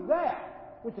crown you there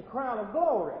with the crown of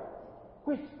glory,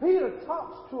 which Peter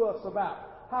talks to us about,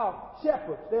 how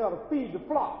shepherds, they are to feed the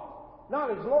flock.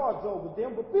 Not as lords over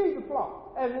them, but feed the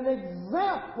flock as an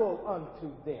example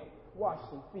unto them. Wash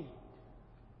their feet.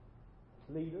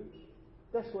 Leaders,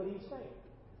 that's what he's saying.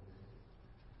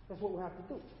 That's what we have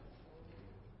to do.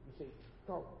 You see,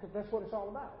 because that's what it's all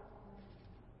about.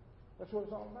 That's what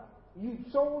it's all about. You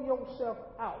sold yourself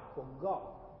out for God.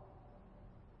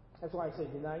 That's why he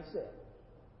said, deny yourself.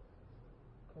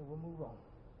 Okay, we'll move on.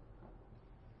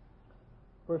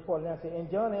 Verse 49 says,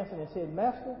 "And John answered and said,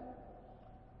 Master,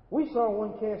 we saw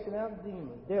one casting out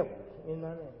demons, devils, in thy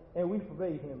name, and we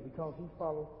forbade him because he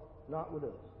followed not with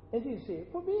us. And Jesus said,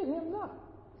 Forbid him not,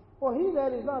 for he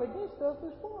that is not against us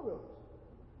is for us."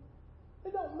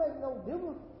 It don't make no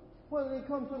difference whether they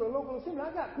come to the local assembly.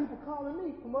 I got people calling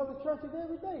me from other churches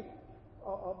every day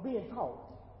being taught.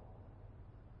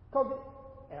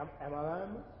 Am I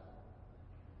lying?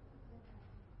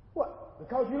 What?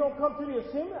 Because you don't come to the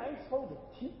assembly, I ain't supposed to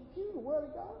teach you the word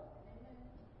of God?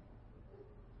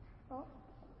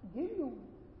 Give you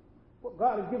what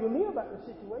God has given me about the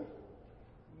situation.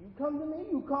 You come to me,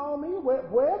 you call me,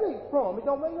 wherever it's from, it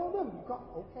don't make no difference. You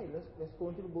call, okay, let's go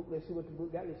into the book, let's see what the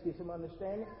book got, let's get some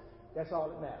understanding. That's all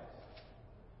that matters.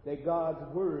 That God's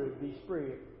word be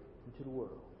spread into the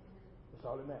world. That's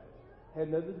all that matters. Had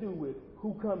nothing to do with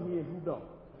who come here and who don't.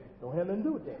 Don't have nothing to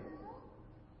do with that.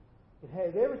 It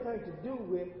has everything to do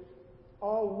with,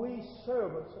 are we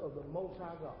servants of the Most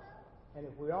High God? And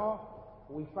if we are,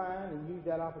 we find and use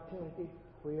that opportunity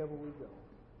wherever we go.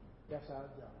 That's our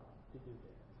job, to do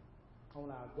that.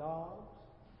 On our jobs,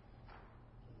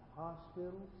 in the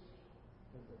hospitals,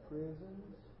 in the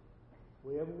prisons,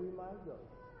 wherever we might go.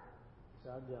 It's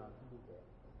our job to do that.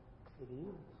 It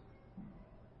is.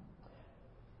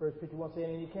 Verse 51 says,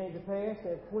 "And it came to pass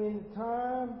that when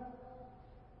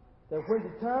the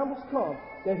time was come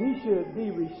that he should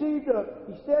be received up,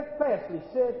 he steadfastly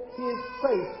set his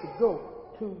face to go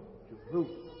to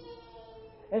Jerusalem,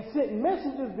 and sent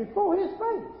messengers before his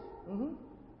face.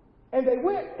 And they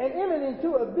went and entered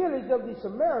into a village of the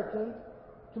Samaritans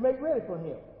to make ready for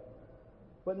him.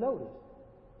 But notice,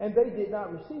 and they did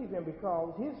not receive him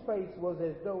because his face was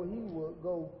as though he would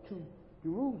go to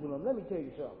Jerusalem." Let me tell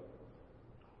you something.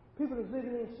 People that's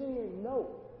living in sin know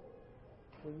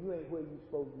when you ain't where you're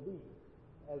supposed to be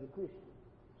as a Christian.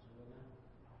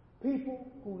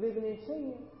 People who living in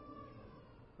sin,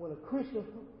 when a Christian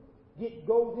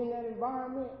goes in that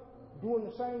environment doing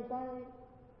the same thing,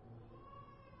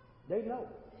 they know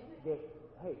that,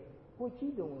 hey, what you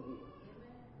doing here?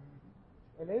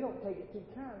 And they don't take it too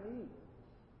kindly either.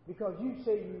 Because you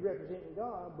say you representing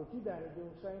God, but you down there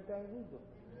doing the same thing we do.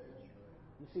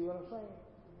 You see what I'm saying?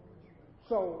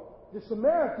 So the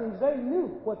Samaritans, they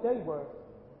knew what they were.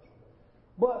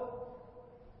 But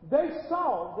they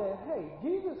saw that, hey,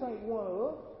 Jesus ain't one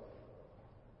of us.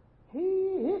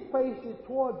 His face is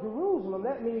toward Jerusalem.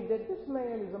 That means that this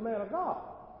man is a man of God.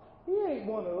 He ain't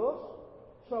one of us.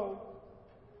 So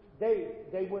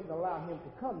they wouldn't allow him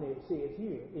to come there. It says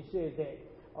here. It says that,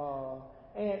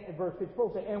 and in verse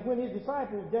 54 says, and when his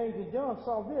disciples, James and John,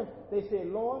 saw this, they said,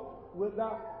 Lord, wilt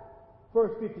thou,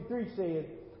 verse 53 says,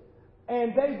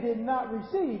 and they did not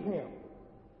receive him,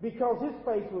 because his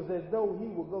face was as though he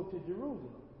would go to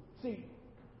Jerusalem. See,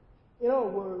 in other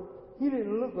words, he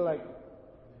didn't look like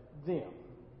them.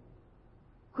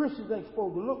 Christians ain't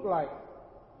supposed to look like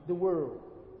the world.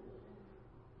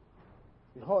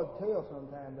 It's hard to tell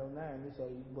sometimes, though, now in this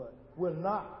age, but we're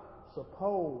not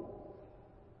supposed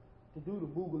to do the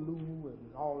boogaloo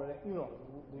and all of that. You know,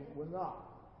 we're not.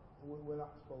 We're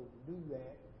not supposed to do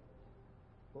that.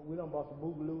 But we done brought the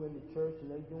boogaloo in the church, and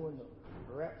they doing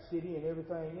the rap city and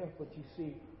everything else. But you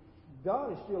see,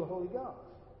 God is still a holy God.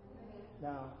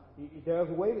 Now, there's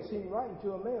a way that seems right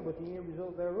unto a man, but the end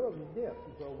result thereof is death.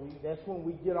 So that's when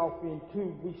we get off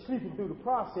into, we sleeping through the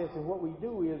process, and what we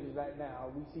do is like,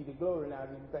 now, we see the glory now,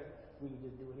 we think we can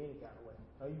just do it any kind of way.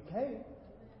 No, you can't.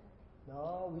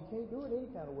 No, we can't do it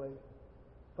any kind of way.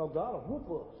 Because God will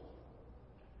whoop us.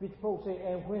 54 said,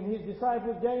 and when his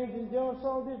disciples James and John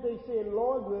saw this, they said,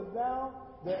 Lord, wilt thou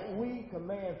that we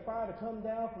command fire to come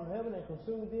down from heaven and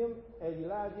consume them as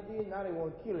Elijah did? Now they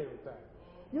want to kill everything.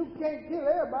 You can't kill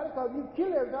everybody, because you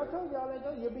kill everybody. I told y'all that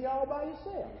you'll be all by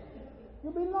yourself.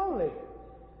 You'll be lonely.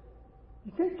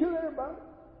 You can't kill everybody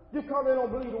just because they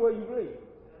don't believe the way you believe.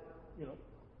 You know.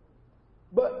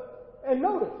 But, and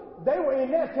notice, they were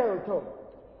in their territory.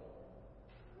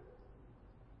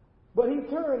 But he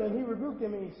turned and he rebuked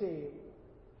them and he said,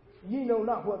 ye know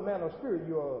not what manner of spirit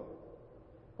you are of.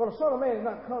 For the Son of Man is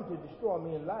not come to destroy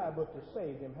men alive, but to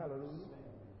save them. Hallelujah.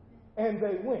 And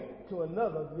they went to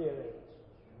another village.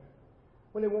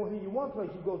 When they won't hear you one place,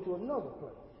 you go to another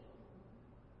place.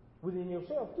 Within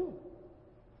yourself too.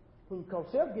 Because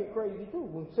self get crazy too.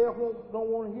 When self don't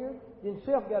want to hear, then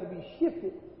self got to be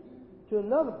shifted to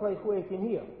another place where it can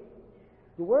hear.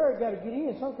 The word got to get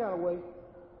in some kind of way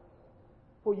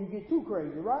before you get too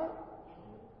crazy, right?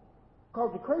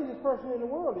 Because the craziest person in the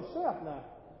world is self now.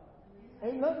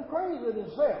 Ain't nothing crazier than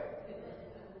self.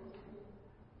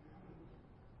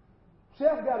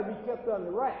 Self got to be kept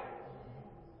under wraps.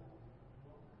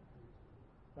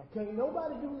 Now, can't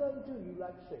nobody do nothing to you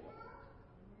like self.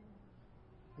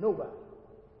 Nobody.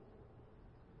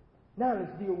 Now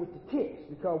let's deal with the text,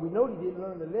 because we know they didn't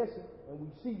learn the lesson, and we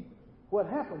see what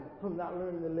happened from not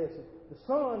learning the lesson. The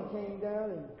Son came down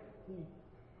and he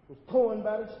was torn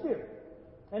by the Spirit.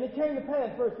 And it came to pass,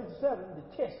 verse 57,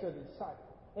 the test of the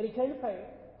disciples. And it came to pass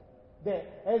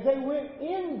that as they went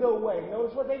in the way,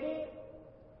 notice what they did?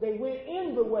 They went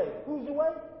in the way. Who's the way?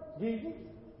 Jesus.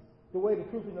 The way, the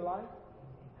truth, and the life.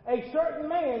 A certain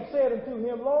man said unto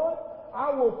him, Lord,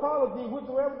 I will follow thee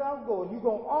whithersoever thou goest. You're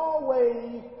going to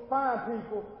always find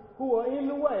people who are in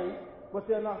the way, but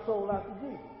they're not sold out to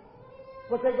Jesus.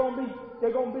 But they're going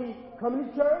to be coming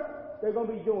to church. They're going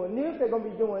to be doing this. They're going to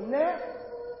be doing that.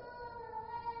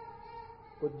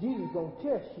 But Jesus is going to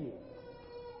test you.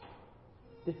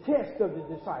 The test of the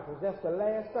disciples. That's the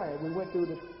last thing. We went through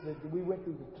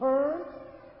the terms.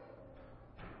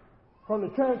 From the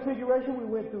transfiguration, we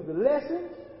went through the lessons.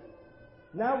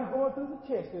 Now we're going through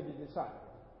the test of the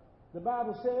disciples. The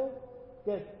Bible says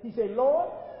that he said, Lord,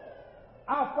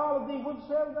 I'll follow thee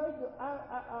whatsoever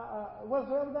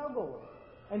thou goest.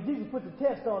 And Jesus put the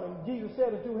test on him. Jesus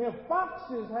said unto him,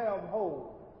 foxes have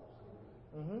holes.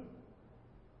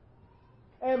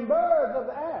 And birds of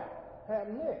the air have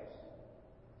nests.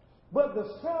 But the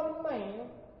Son of Man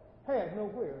has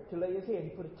nowhere to lay his head. He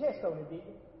put a test on him, didn't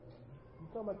he? You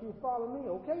talking about you follow me?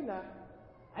 Okay now.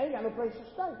 I ain't got no place to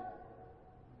stay.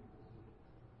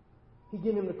 He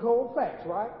gave him the cold facts,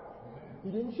 right?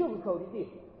 He didn't sugarcoat it, did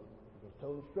he? He just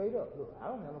told him straight up, look, I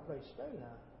don't have no place to stay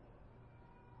now.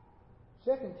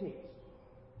 Second test.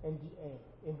 And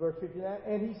in verse 59,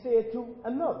 and he said to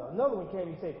another one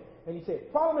came, and he said,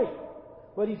 follow me.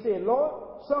 But he said,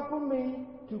 Lord, suffer me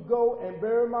to go and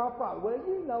bury my father. Well,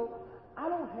 you know, I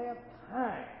don't have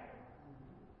time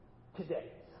today.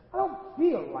 I don't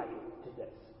feel like it today.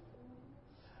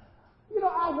 You know,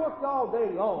 I worked all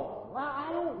day long.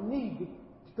 I don't need to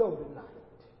go tonight.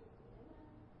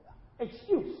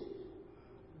 Excuses.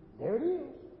 There it is.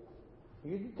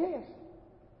 Here's the test.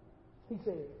 He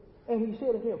said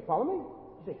to him, follow me.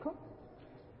 He said, come.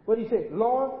 But he said,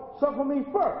 Lord, suffer me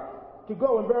first to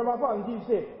go and bury my father. And Jesus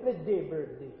said, let the dead bury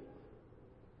the dead.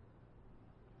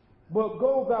 But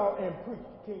go thou and preach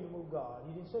the kingdom of God.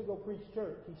 He didn't say go preach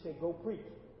church. He said go preach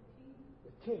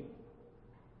the kingdom.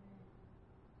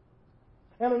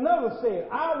 And another said,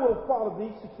 I will follow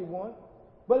thee, 61,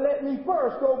 but let me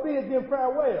first go bid them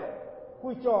farewell,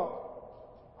 which are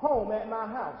home at my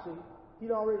house. See, he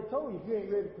already told you, if you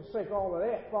ain't ready to forsake all of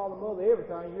that, follow mother every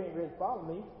time, you ain't ready to follow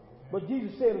me. But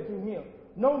Jesus said unto him,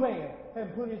 no man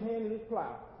having put his hand in his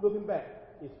plow, looking back,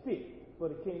 is fit for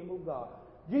the kingdom of God.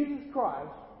 Jesus Christ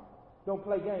don't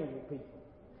play games with people.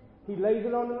 He lays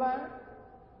it on the line.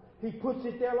 He puts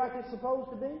it there like it's supposed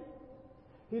to be.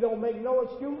 He don't make no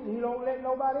excuses. He don't let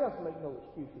nobody else make no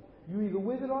excuses. You either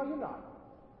with it or you're not.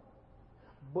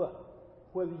 But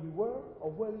whether you were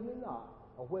or whether you're not,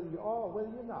 or whether you are or whether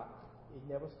you're not, it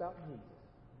never stopped Jesus.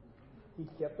 He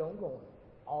kept on going.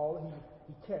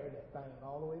 He carried that thing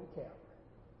all the way to Calvary.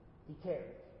 He carried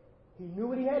it. He knew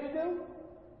what he had to do,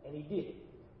 and he did it.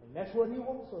 And that's what he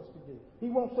wants us to do. He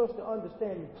wants us to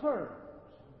understand the terms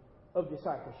of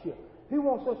discipleship. He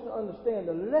wants us to understand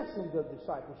the lessons of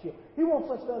discipleship. He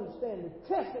wants us to understand the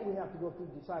test that we have to go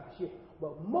through discipleship.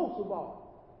 But most of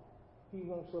all, he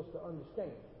wants us to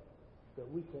understand that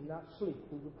we cannot sleep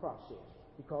through the process.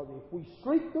 Because if we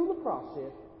sleep through the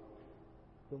process,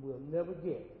 then we'll never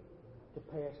get to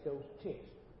pass those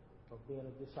tests of being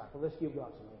a disciple. Let's give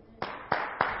God some hands.